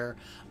wants to hear,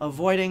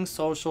 avoiding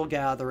social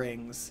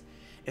gatherings.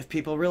 If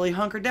people really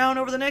hunker down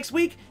over the next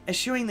week,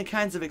 eschewing the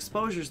kinds of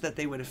exposures that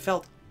they would have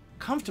felt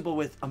comfortable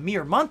with a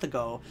mere month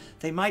ago,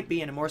 they might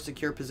be in a more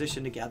secure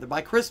position to gather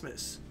by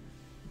Christmas.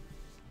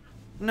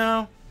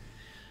 No.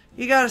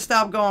 You gotta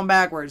stop going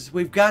backwards.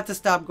 We've got to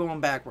stop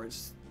going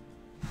backwards.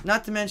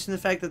 Not to mention the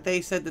fact that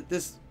they said that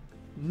this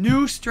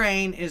new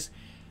strain is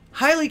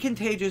highly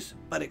contagious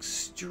but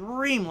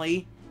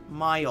extremely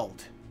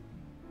mild.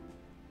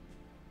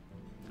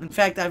 In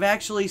fact, I've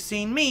actually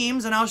seen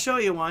memes, and I'll show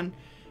you one,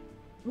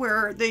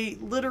 where they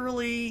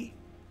literally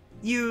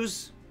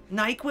use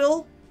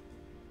NyQuil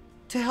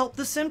to help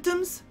the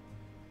symptoms.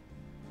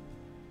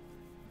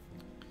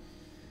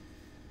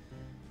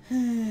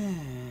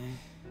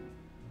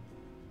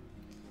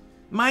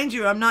 Mind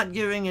you, I'm not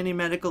giving any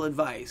medical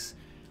advice.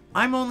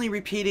 I'm only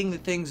repeating the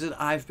things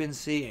that I've been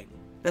seeing.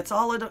 That's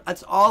all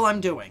I'm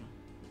doing.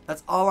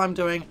 That's all I'm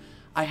doing.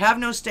 I have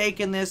no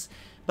stake in this,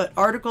 but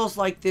articles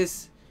like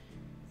this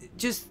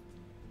just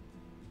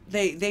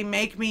they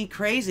make me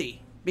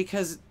crazy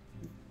because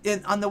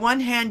on the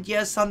one hand,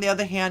 yes, on the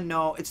other hand,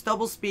 no. It's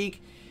doublespeak,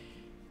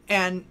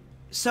 and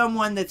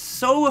someone that's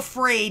so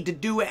afraid to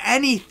do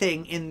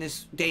anything in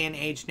this day and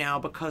age now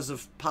because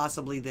of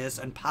possibly this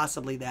and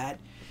possibly that,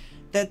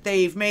 that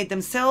they've made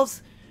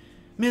themselves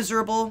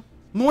miserable,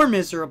 more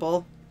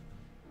miserable,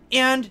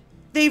 and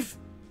they've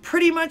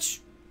pretty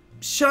much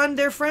shunned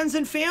their friends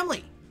and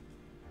family.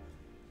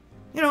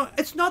 You know,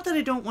 it's not that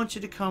I don't want you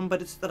to come,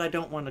 but it's that I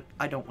don't want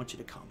you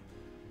to come.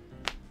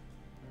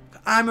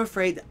 I'm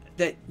afraid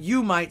that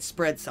you might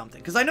spread something.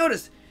 Because I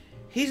noticed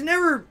he's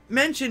never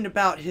mentioned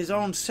about his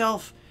own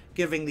self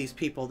giving these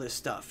people this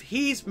stuff.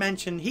 He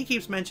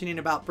keeps mentioning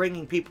about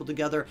bringing people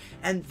together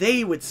and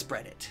they would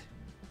spread it.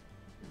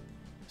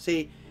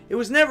 See, it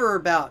was never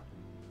about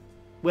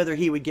whether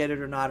he would get it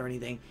or not or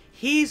anything.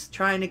 He's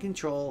trying to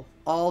control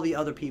all the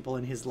other people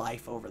in his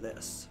life over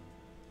this.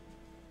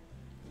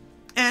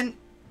 And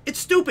it's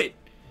stupid.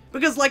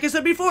 Because like I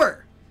said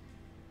before,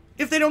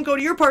 if they don't go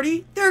to your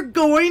party, they're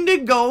going to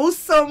go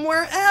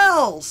somewhere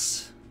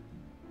else.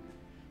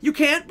 You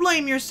can't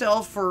blame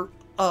yourself for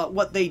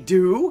what they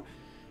do,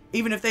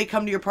 even if they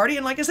come to your party.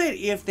 And like I said,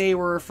 if they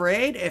were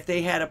afraid, if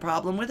they had a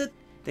problem with it,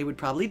 they would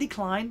probably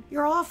decline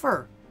your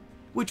offer,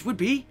 which would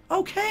be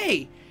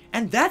okay.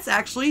 And that's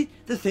actually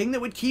the thing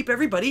that would keep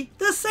everybody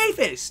the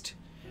safest.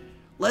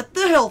 Let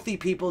the healthy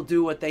people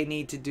do what they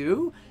need to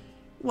do,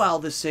 while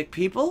the sick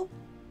people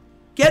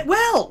get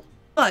well.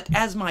 But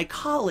as my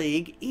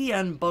colleague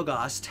Ian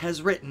Bogost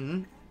has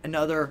written,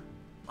 another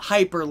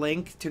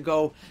hyperlink to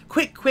go,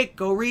 quick,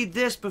 go read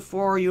this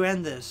before you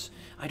end this.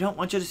 I don't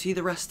want you to see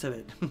the rest of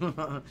it.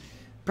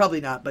 Probably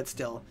not, but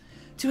still.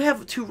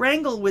 To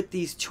wrangle with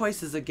these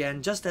choices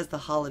again, just as the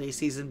holiday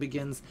season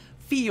begins,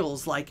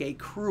 feels like a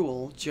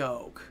cruel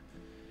joke.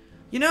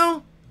 You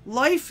know,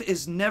 life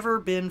has never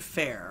been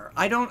fair.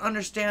 I don't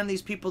understand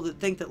these people that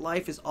think that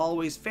life is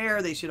always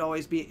fair. They should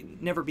always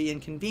never be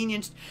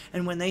inconvenienced.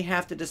 And when they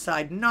have to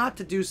decide not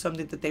to do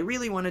something that they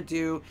really want to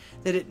do,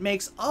 that it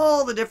makes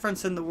all the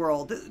difference in the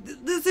world.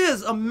 This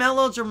is a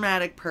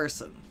melodramatic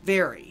person.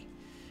 Very.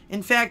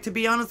 In fact, to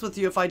be honest with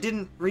you, if I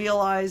didn't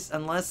realize,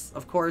 unless,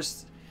 of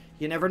course,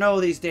 you never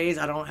know these days.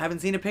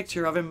 Haven't seen a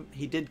picture of him.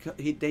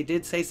 They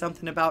did say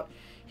something about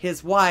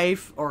his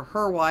wife or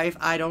her wife.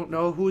 I don't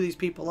know who these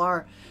people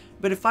are.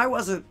 But if I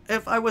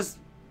was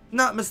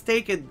not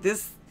mistaken,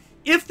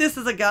 if this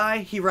is a guy,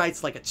 he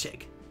writes like a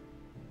chick.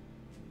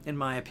 In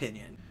my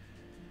opinion.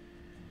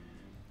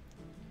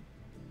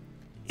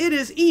 It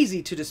is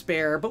easy to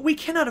despair, but we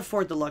cannot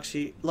afford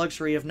the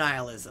luxury of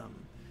nihilism.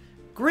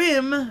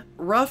 Grim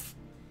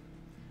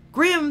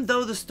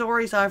though the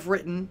stories I've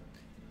written,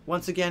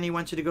 once again, he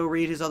wants you to go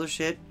read his other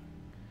shit.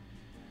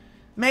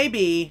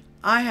 Maybe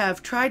I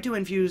have tried to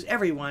infuse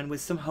everyone with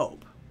some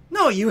hope.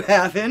 No, you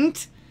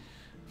haven't.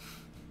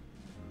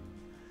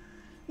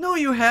 No,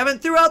 you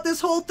haven't. Throughout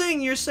this whole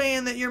thing, you're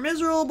saying that you're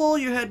miserable.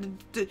 You had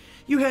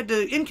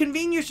to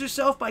inconvenience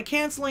yourself by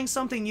canceling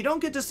something. You don't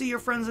get to see your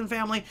friends and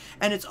family,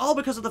 and it's all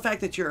because of the fact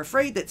that you're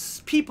afraid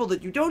that people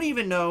that you don't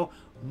even know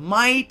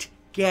might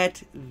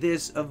get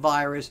this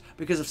virus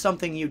because of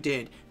something you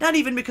did. Not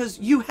even because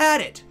you had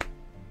it.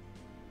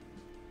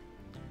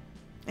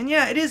 And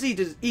yeah, it is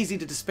easy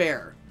to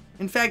despair.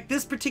 In fact,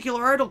 this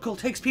particular article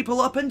takes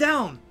people up and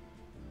down.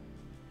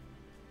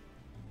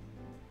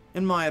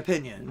 In my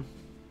opinion.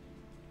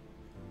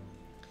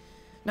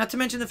 Not to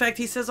mention the fact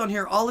he says on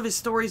here all of his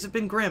stories have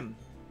been grim.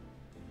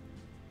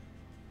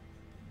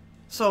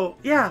 So,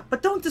 yeah,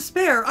 but don't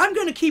despair. I'm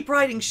going to keep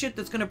writing shit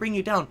that's going to bring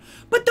you down.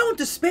 But don't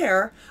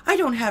despair. I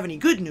don't have any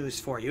good news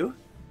for you.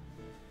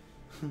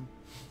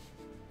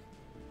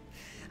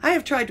 I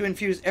have tried to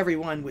infuse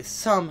everyone with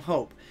some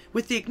hope,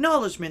 with the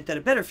acknowledgement that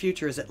a better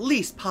future is at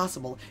least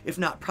possible, if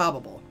not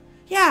probable.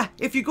 Yeah,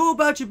 if you go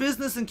about your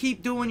business and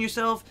keep doing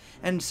yourself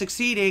and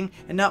succeeding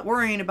and not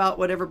worrying about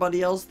what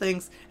everybody else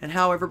thinks and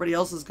how everybody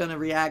else is going to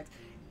react,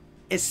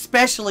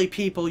 especially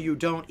people you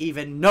don't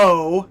even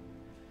know,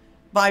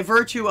 by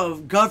virtue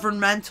of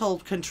governmental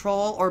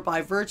control or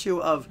by virtue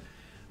of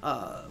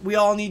we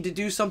all need to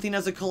do something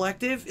as a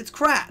collective, it's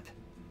crap.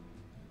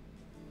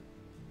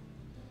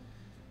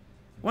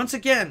 Once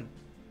again,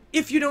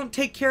 if you don't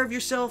take care of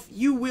yourself,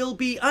 you will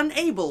be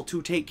unable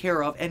to take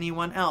care of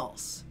anyone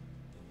else.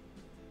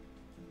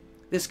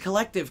 This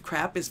collective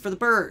crap is for the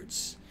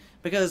birds,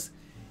 because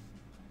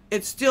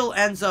it still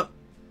ends up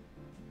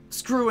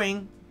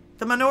screwing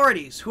the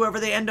minorities, whoever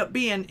they end up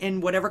being in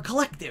whatever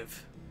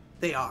collective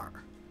they are.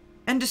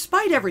 And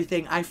despite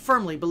everything, I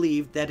firmly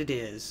believe that it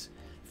is.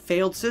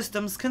 Failed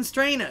systems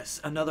constrain us,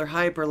 another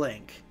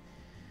hyperlink.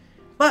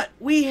 But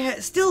we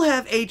still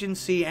have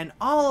agency, and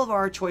all of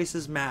our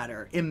choices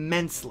matter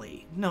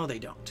immensely. No, they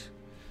don't.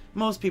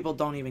 Most people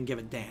don't even give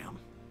a damn.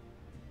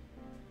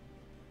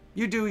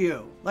 You do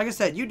you. Like I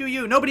said, you do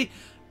you. Nobody,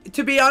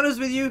 to be honest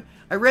with you,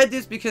 I read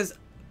this because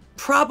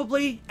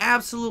probably,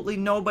 absolutely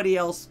nobody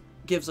else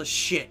gives a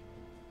shit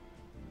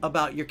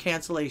about your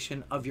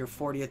cancellation of your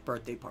 40th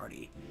birthday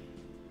party.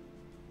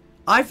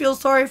 I feel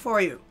sorry for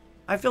you.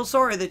 I feel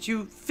sorry that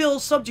you feel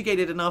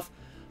subjugated enough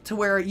to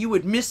where you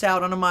would miss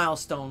out on a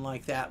milestone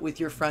like that with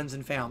your friends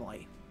and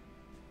family.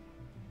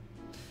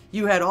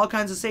 You had all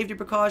kinds of safety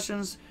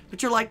precautions,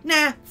 but you're like,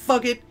 nah,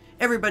 fuck it.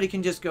 Everybody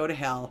can just go to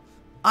hell.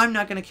 I'm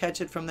not going to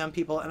catch it from them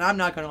people, and I'm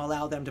not going to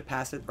allow them to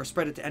pass it or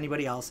spread it to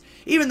anybody else,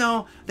 even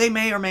though they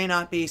may or may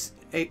not be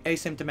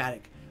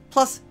asymptomatic.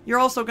 Plus, you're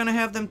also going to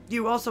have them,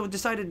 you also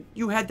decided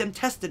you had them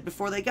tested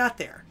before they got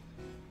there.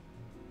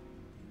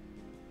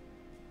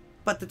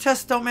 But the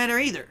tests don't matter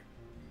either.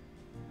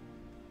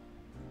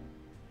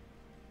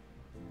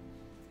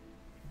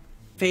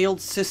 Failed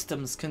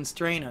systems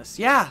constrain us.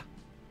 Yeah.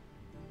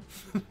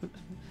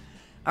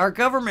 Our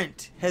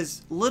government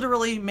has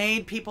literally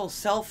made people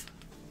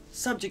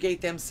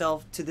subjugate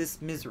themselves to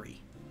this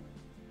misery.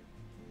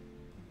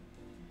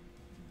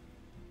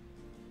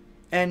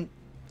 And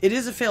it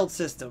is a failed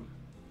system.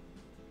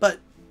 But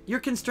you're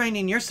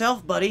constraining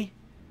yourself, buddy.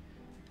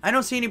 I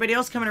don't see anybody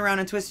else coming around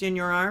and twisting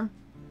your arm.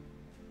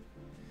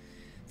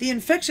 The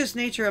infectious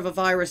nature of a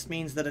virus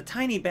means that a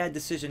tiny bad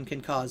decision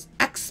can cause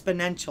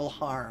exponential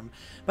harm,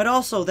 but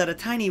also that a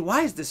tiny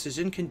wise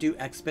decision can do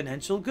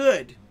exponential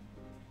good.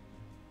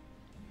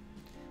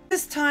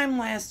 This time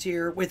last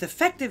year, with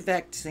effective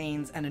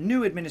vaccines and a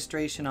new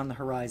administration on the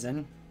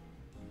horizon,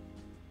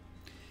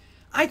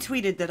 I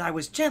tweeted that I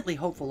was gently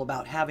hopeful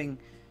about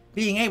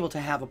being able to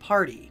have a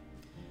party.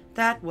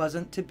 That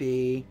wasn't to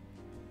be.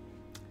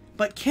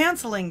 But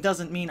canceling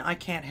doesn't mean I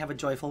can't have a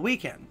joyful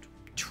weekend.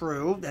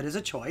 True, that is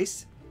a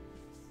choice.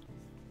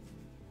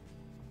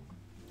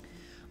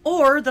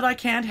 Or that I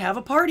can't have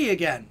a party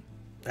again.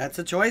 That's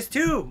a choice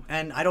too.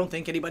 And I don't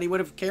think anybody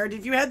would have cared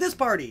if you had this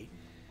party.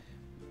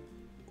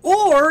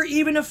 Or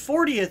even a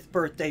 40th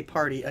birthday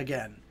party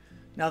again.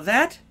 Now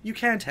that you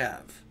can't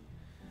have.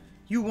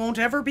 You won't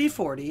ever be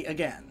 40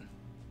 again.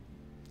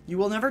 You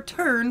will never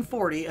turn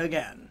 40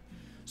 again.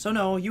 So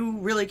no, you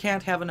really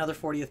can't have another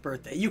 40th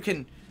birthday. You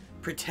can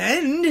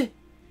pretend.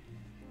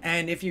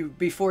 And if you,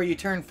 before you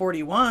turn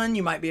 41,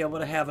 you might be able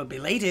to have a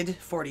belated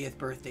 40th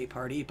birthday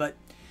party. But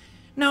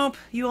nope,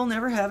 you'll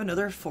never have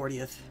another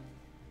 40th.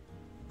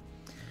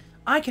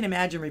 I can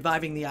imagine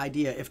reviving the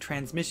idea if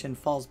transmission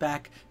falls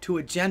back to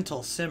a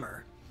gentle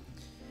simmer.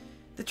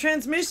 The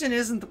transmission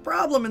isn't the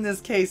problem in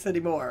this case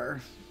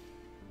anymore.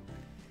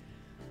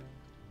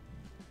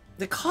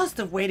 The cost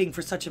of waiting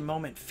for such a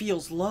moment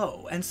feels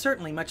low, and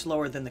certainly much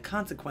lower than the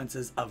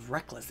consequences of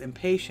reckless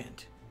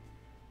impatience.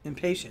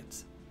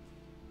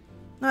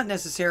 Not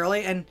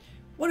necessarily, and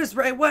what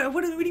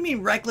do you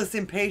mean reckless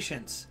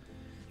impatience?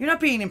 You're not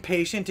being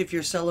impatient if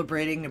you're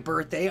celebrating a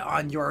birthday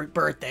on your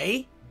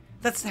birthday.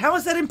 How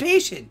is that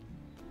impatient?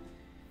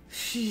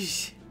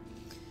 Sheesh.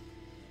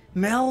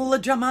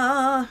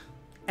 Melodrama.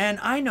 And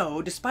I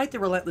know, despite the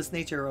relentless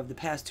nature of the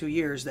past 2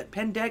 years, that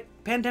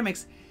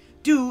pandemics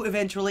do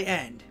eventually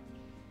end.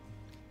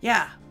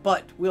 Yeah,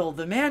 but will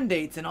the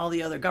mandates and all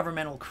the other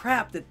governmental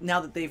crap that now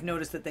that they've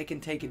noticed that they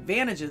can take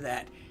advantage of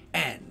that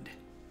end?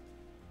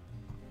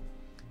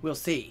 We'll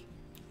see.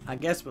 I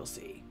guess we'll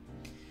see.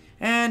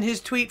 And his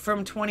tweet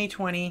from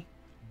 2020.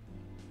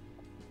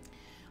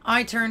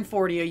 I turned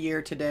 40 a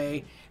year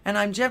today, and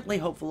I'm gently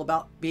hopeful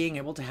about being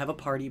able to have a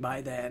party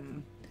by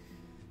then.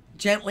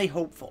 Gently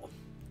hopeful.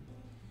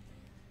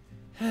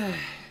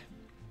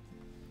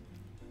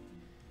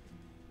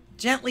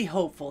 Gently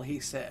hopeful, he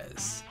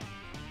says.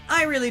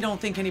 I really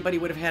don't think anybody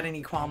would have had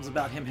any qualms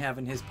about him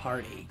having his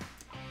party.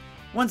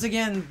 Once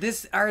again,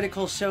 this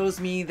article shows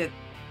me that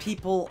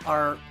people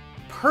are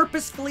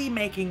purposefully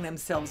making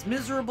themselves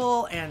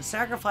miserable and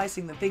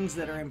sacrificing the things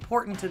that are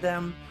important to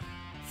them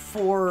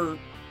for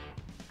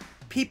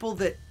people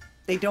that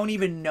they don't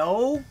even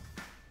know,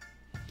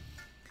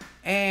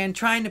 and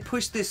trying to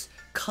push this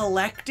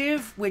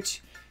collective,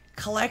 which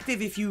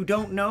collective, if you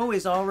don't know,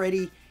 is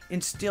already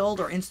instilled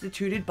or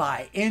instituted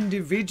by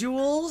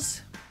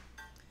individuals.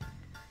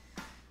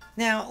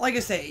 Now, like I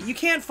say, you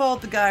can't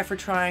fault the guy for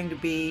trying to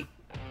be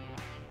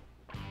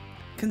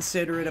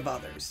considerate of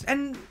others.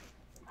 And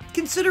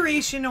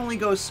consideration only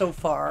goes so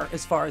far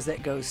as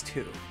that goes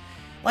too.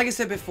 Like I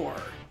said before,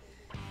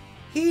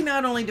 he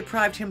not only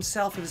deprived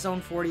himself of his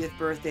own 40th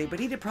birthday, but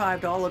he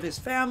deprived all of his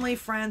family,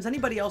 friends,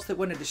 anybody else that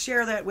wanted to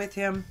share that with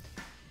him.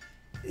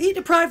 He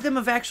deprived them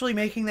of actually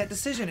making that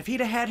decision. If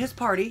he'd have had his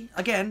party,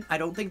 again, I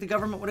don't think the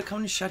government would have come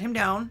and shut him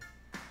down.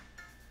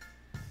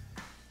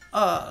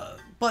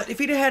 But if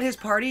he'd have had his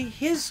party,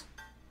 his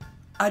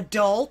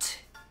adult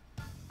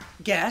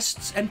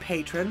guests and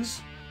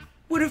patrons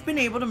would have been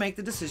able to make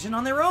the decision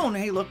on their own.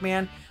 Hey, look,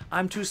 man,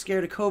 I'm too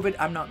scared of COVID.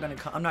 I'm not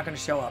gonna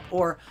show up.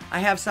 Or I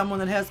have someone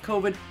that has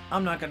COVID.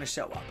 I'm not gonna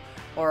show up.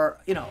 Or,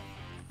 you know,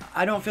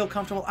 I don't feel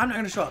comfortable. I'm not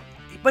gonna show up.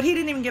 But he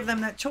didn't even give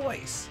them that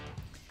choice.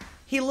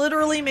 He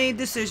literally made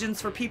decisions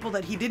for people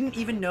that he didn't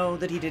even know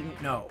that he didn't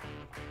know.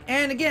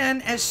 And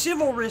again, as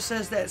chivalrous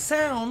as that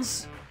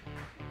sounds,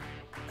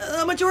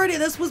 the majority of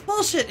this was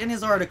bullshit in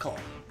his article.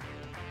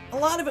 A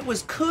lot of it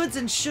was coulds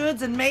and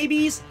shoulds and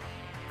maybes.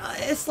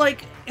 It's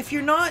like, if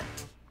you're not,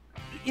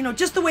 you know,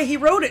 just the way he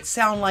wrote it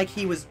sounded like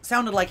he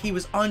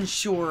was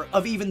unsure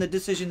of even the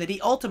decision that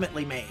he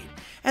ultimately made.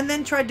 And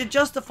then tried to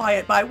justify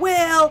it by,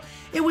 well,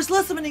 it was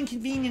less of an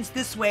inconvenience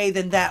this way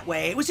than that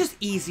way. It was just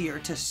easier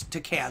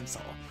to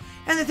cancel.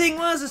 And the thing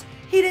was,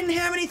 he didn't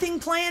have anything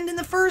planned in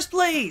the first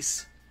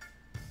place.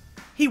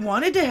 He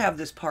wanted to have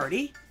this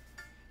party,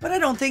 but I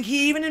don't think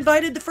he even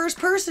invited the first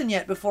person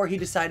yet before he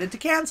decided to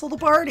cancel the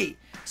party.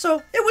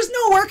 So it was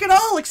no work at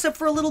all, except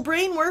for a little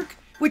brain work,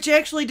 which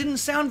actually didn't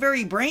sound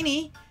very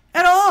brainy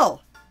at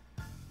all.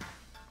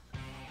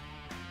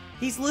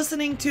 He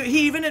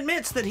even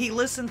admits that he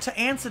listened to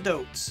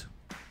anecdotes.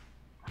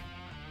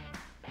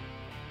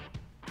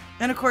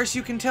 And of course,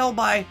 you can tell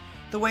by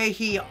the way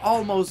he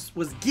almost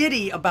was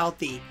giddy about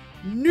the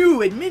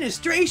new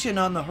administration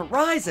on the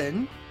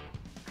horizon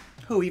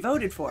who he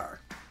voted for.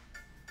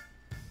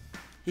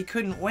 He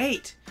couldn't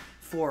wait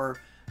for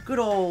good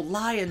old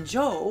Lion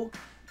Joe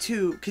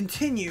to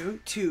continue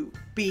to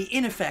be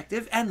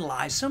ineffective and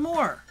lie some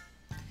more.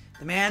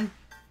 The man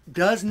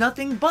does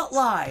nothing but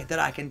lie, that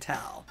I can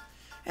tell.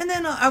 And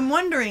then I'm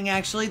wondering,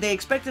 actually, they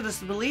expected us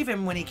to believe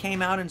him when he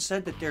came out and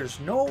said that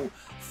there's no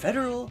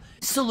federal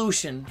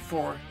solution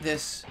for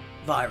this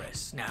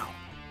virus now.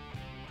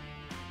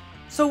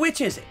 So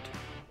which is it?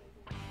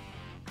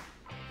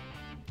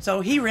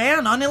 So he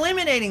ran on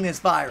eliminating this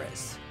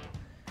virus.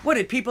 What,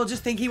 did people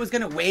just think he was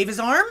going to wave his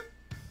arm?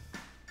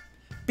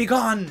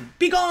 Begone!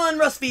 Begone,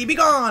 Rusty!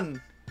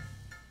 Begone!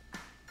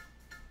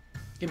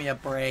 Give me a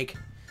break.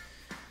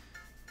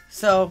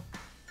 So,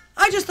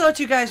 I just thought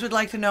you guys would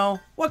like to know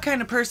what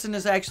kind of person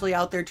is actually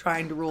out there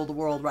trying to rule the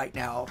world right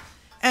now.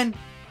 And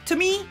to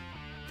me,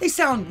 they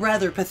sound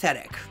rather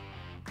pathetic.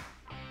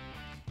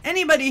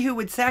 Anybody who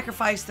would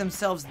sacrifice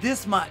themselves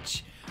this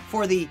much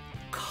for the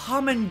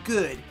common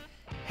good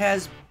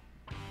has,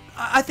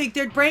 I think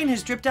their brain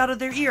has dripped out of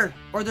their ear,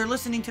 or they're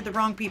listening to the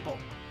wrong people.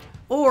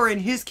 Or in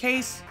his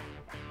case,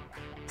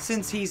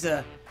 since he's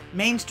a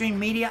mainstream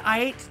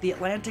media-ite, The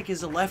Atlantic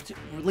is a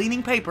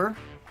left-leaning paper,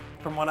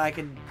 from what I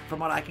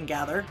can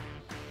gather,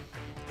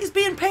 he's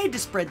being paid to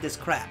spread this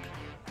crap.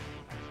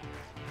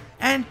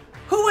 And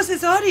who was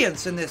his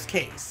audience in this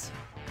case?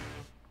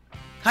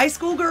 High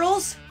school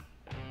girls?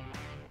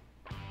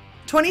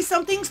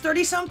 20-somethings?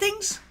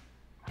 30-somethings?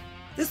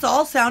 This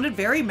all sounded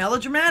very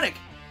melodramatic,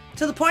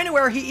 to the point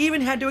where he even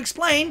had to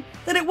explain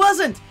that it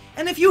wasn't.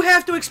 And if you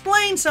have to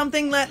explain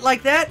something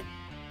like that,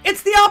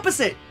 it's the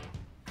opposite.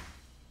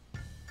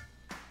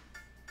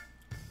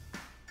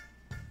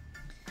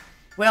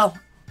 Well,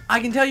 I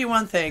can tell you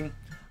one thing.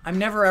 I'm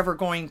never ever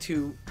going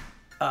to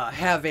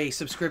have a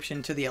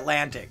subscription to The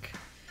Atlantic.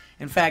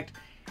 In fact,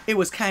 it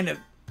was kind of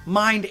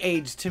mind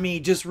aids to me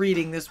just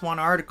reading this one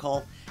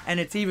article, and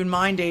it's even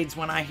mind aids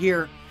when I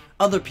hear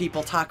other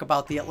people talk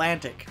about The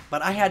Atlantic.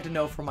 But I had to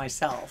know for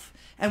myself.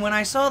 And when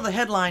I saw the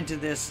headline to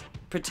this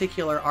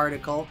particular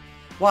article,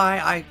 why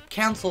I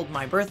canceled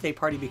my birthday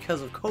party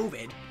because of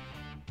COVID,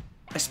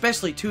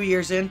 especially 2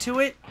 years into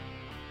it,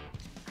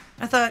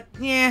 I thought,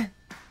 yeah,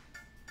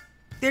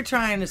 they're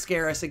trying to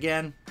scare us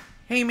again.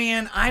 Hey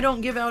man, I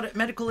don't give out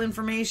medical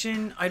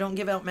information. I don't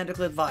give out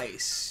medical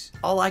advice.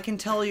 All I can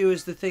tell you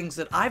is the things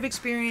that I've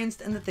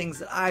experienced and the things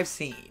that I've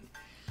seen.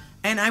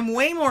 And I'm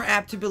way more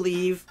apt to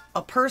believe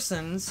a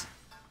person's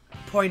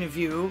point of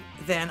view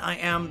than I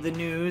am the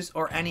news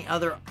or any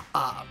other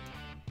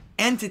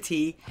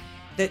entity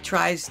that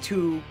tries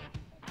to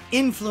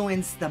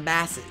influence the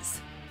masses.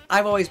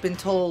 I've always been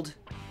told,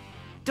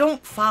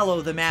 don't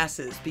follow the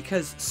masses,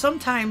 because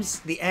sometimes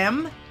the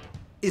M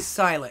is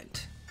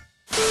silent.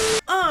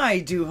 I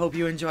do hope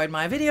you enjoyed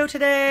my video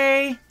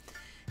today.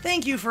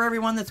 Thank you for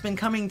everyone that's been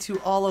coming to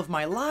all of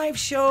my live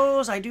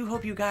shows. I do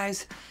hope you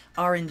guys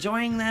are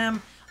enjoying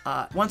them.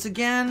 Once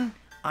again,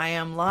 I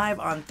am live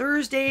on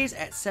Thursdays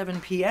at 7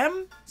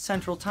 p.m.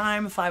 Central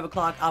Time, 5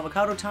 o'clock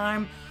Avocado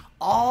Time.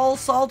 All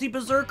Salty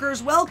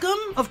Berserkers, welcome!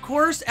 Of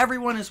course,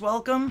 everyone is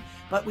welcome,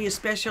 but we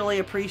especially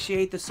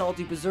appreciate the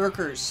Salty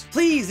Berserkers.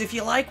 Please, if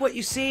you like what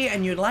you see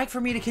and you'd like for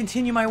me to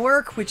continue my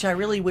work, which I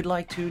really would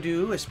like to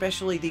do,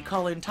 especially the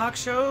call-in talk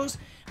shows,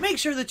 make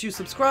sure that you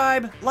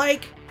subscribe,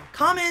 like,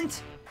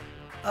 comment,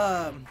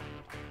 and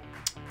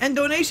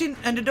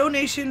a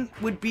donation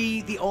would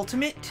be the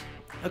ultimate.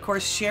 Of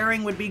course,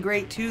 sharing would be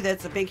great too,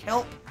 that's a big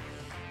help.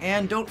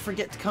 And don't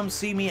forget to come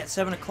see me at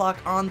 7 o'clock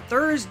on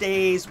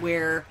Thursdays,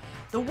 where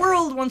the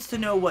world wants to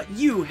know what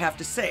you have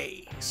to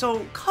say.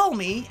 So call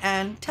me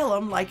and tell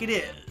them like it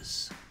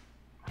is.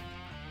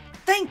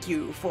 Thank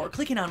you for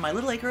clicking on my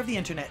little acre of the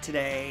internet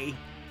today.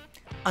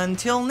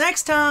 Until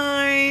next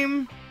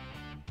time!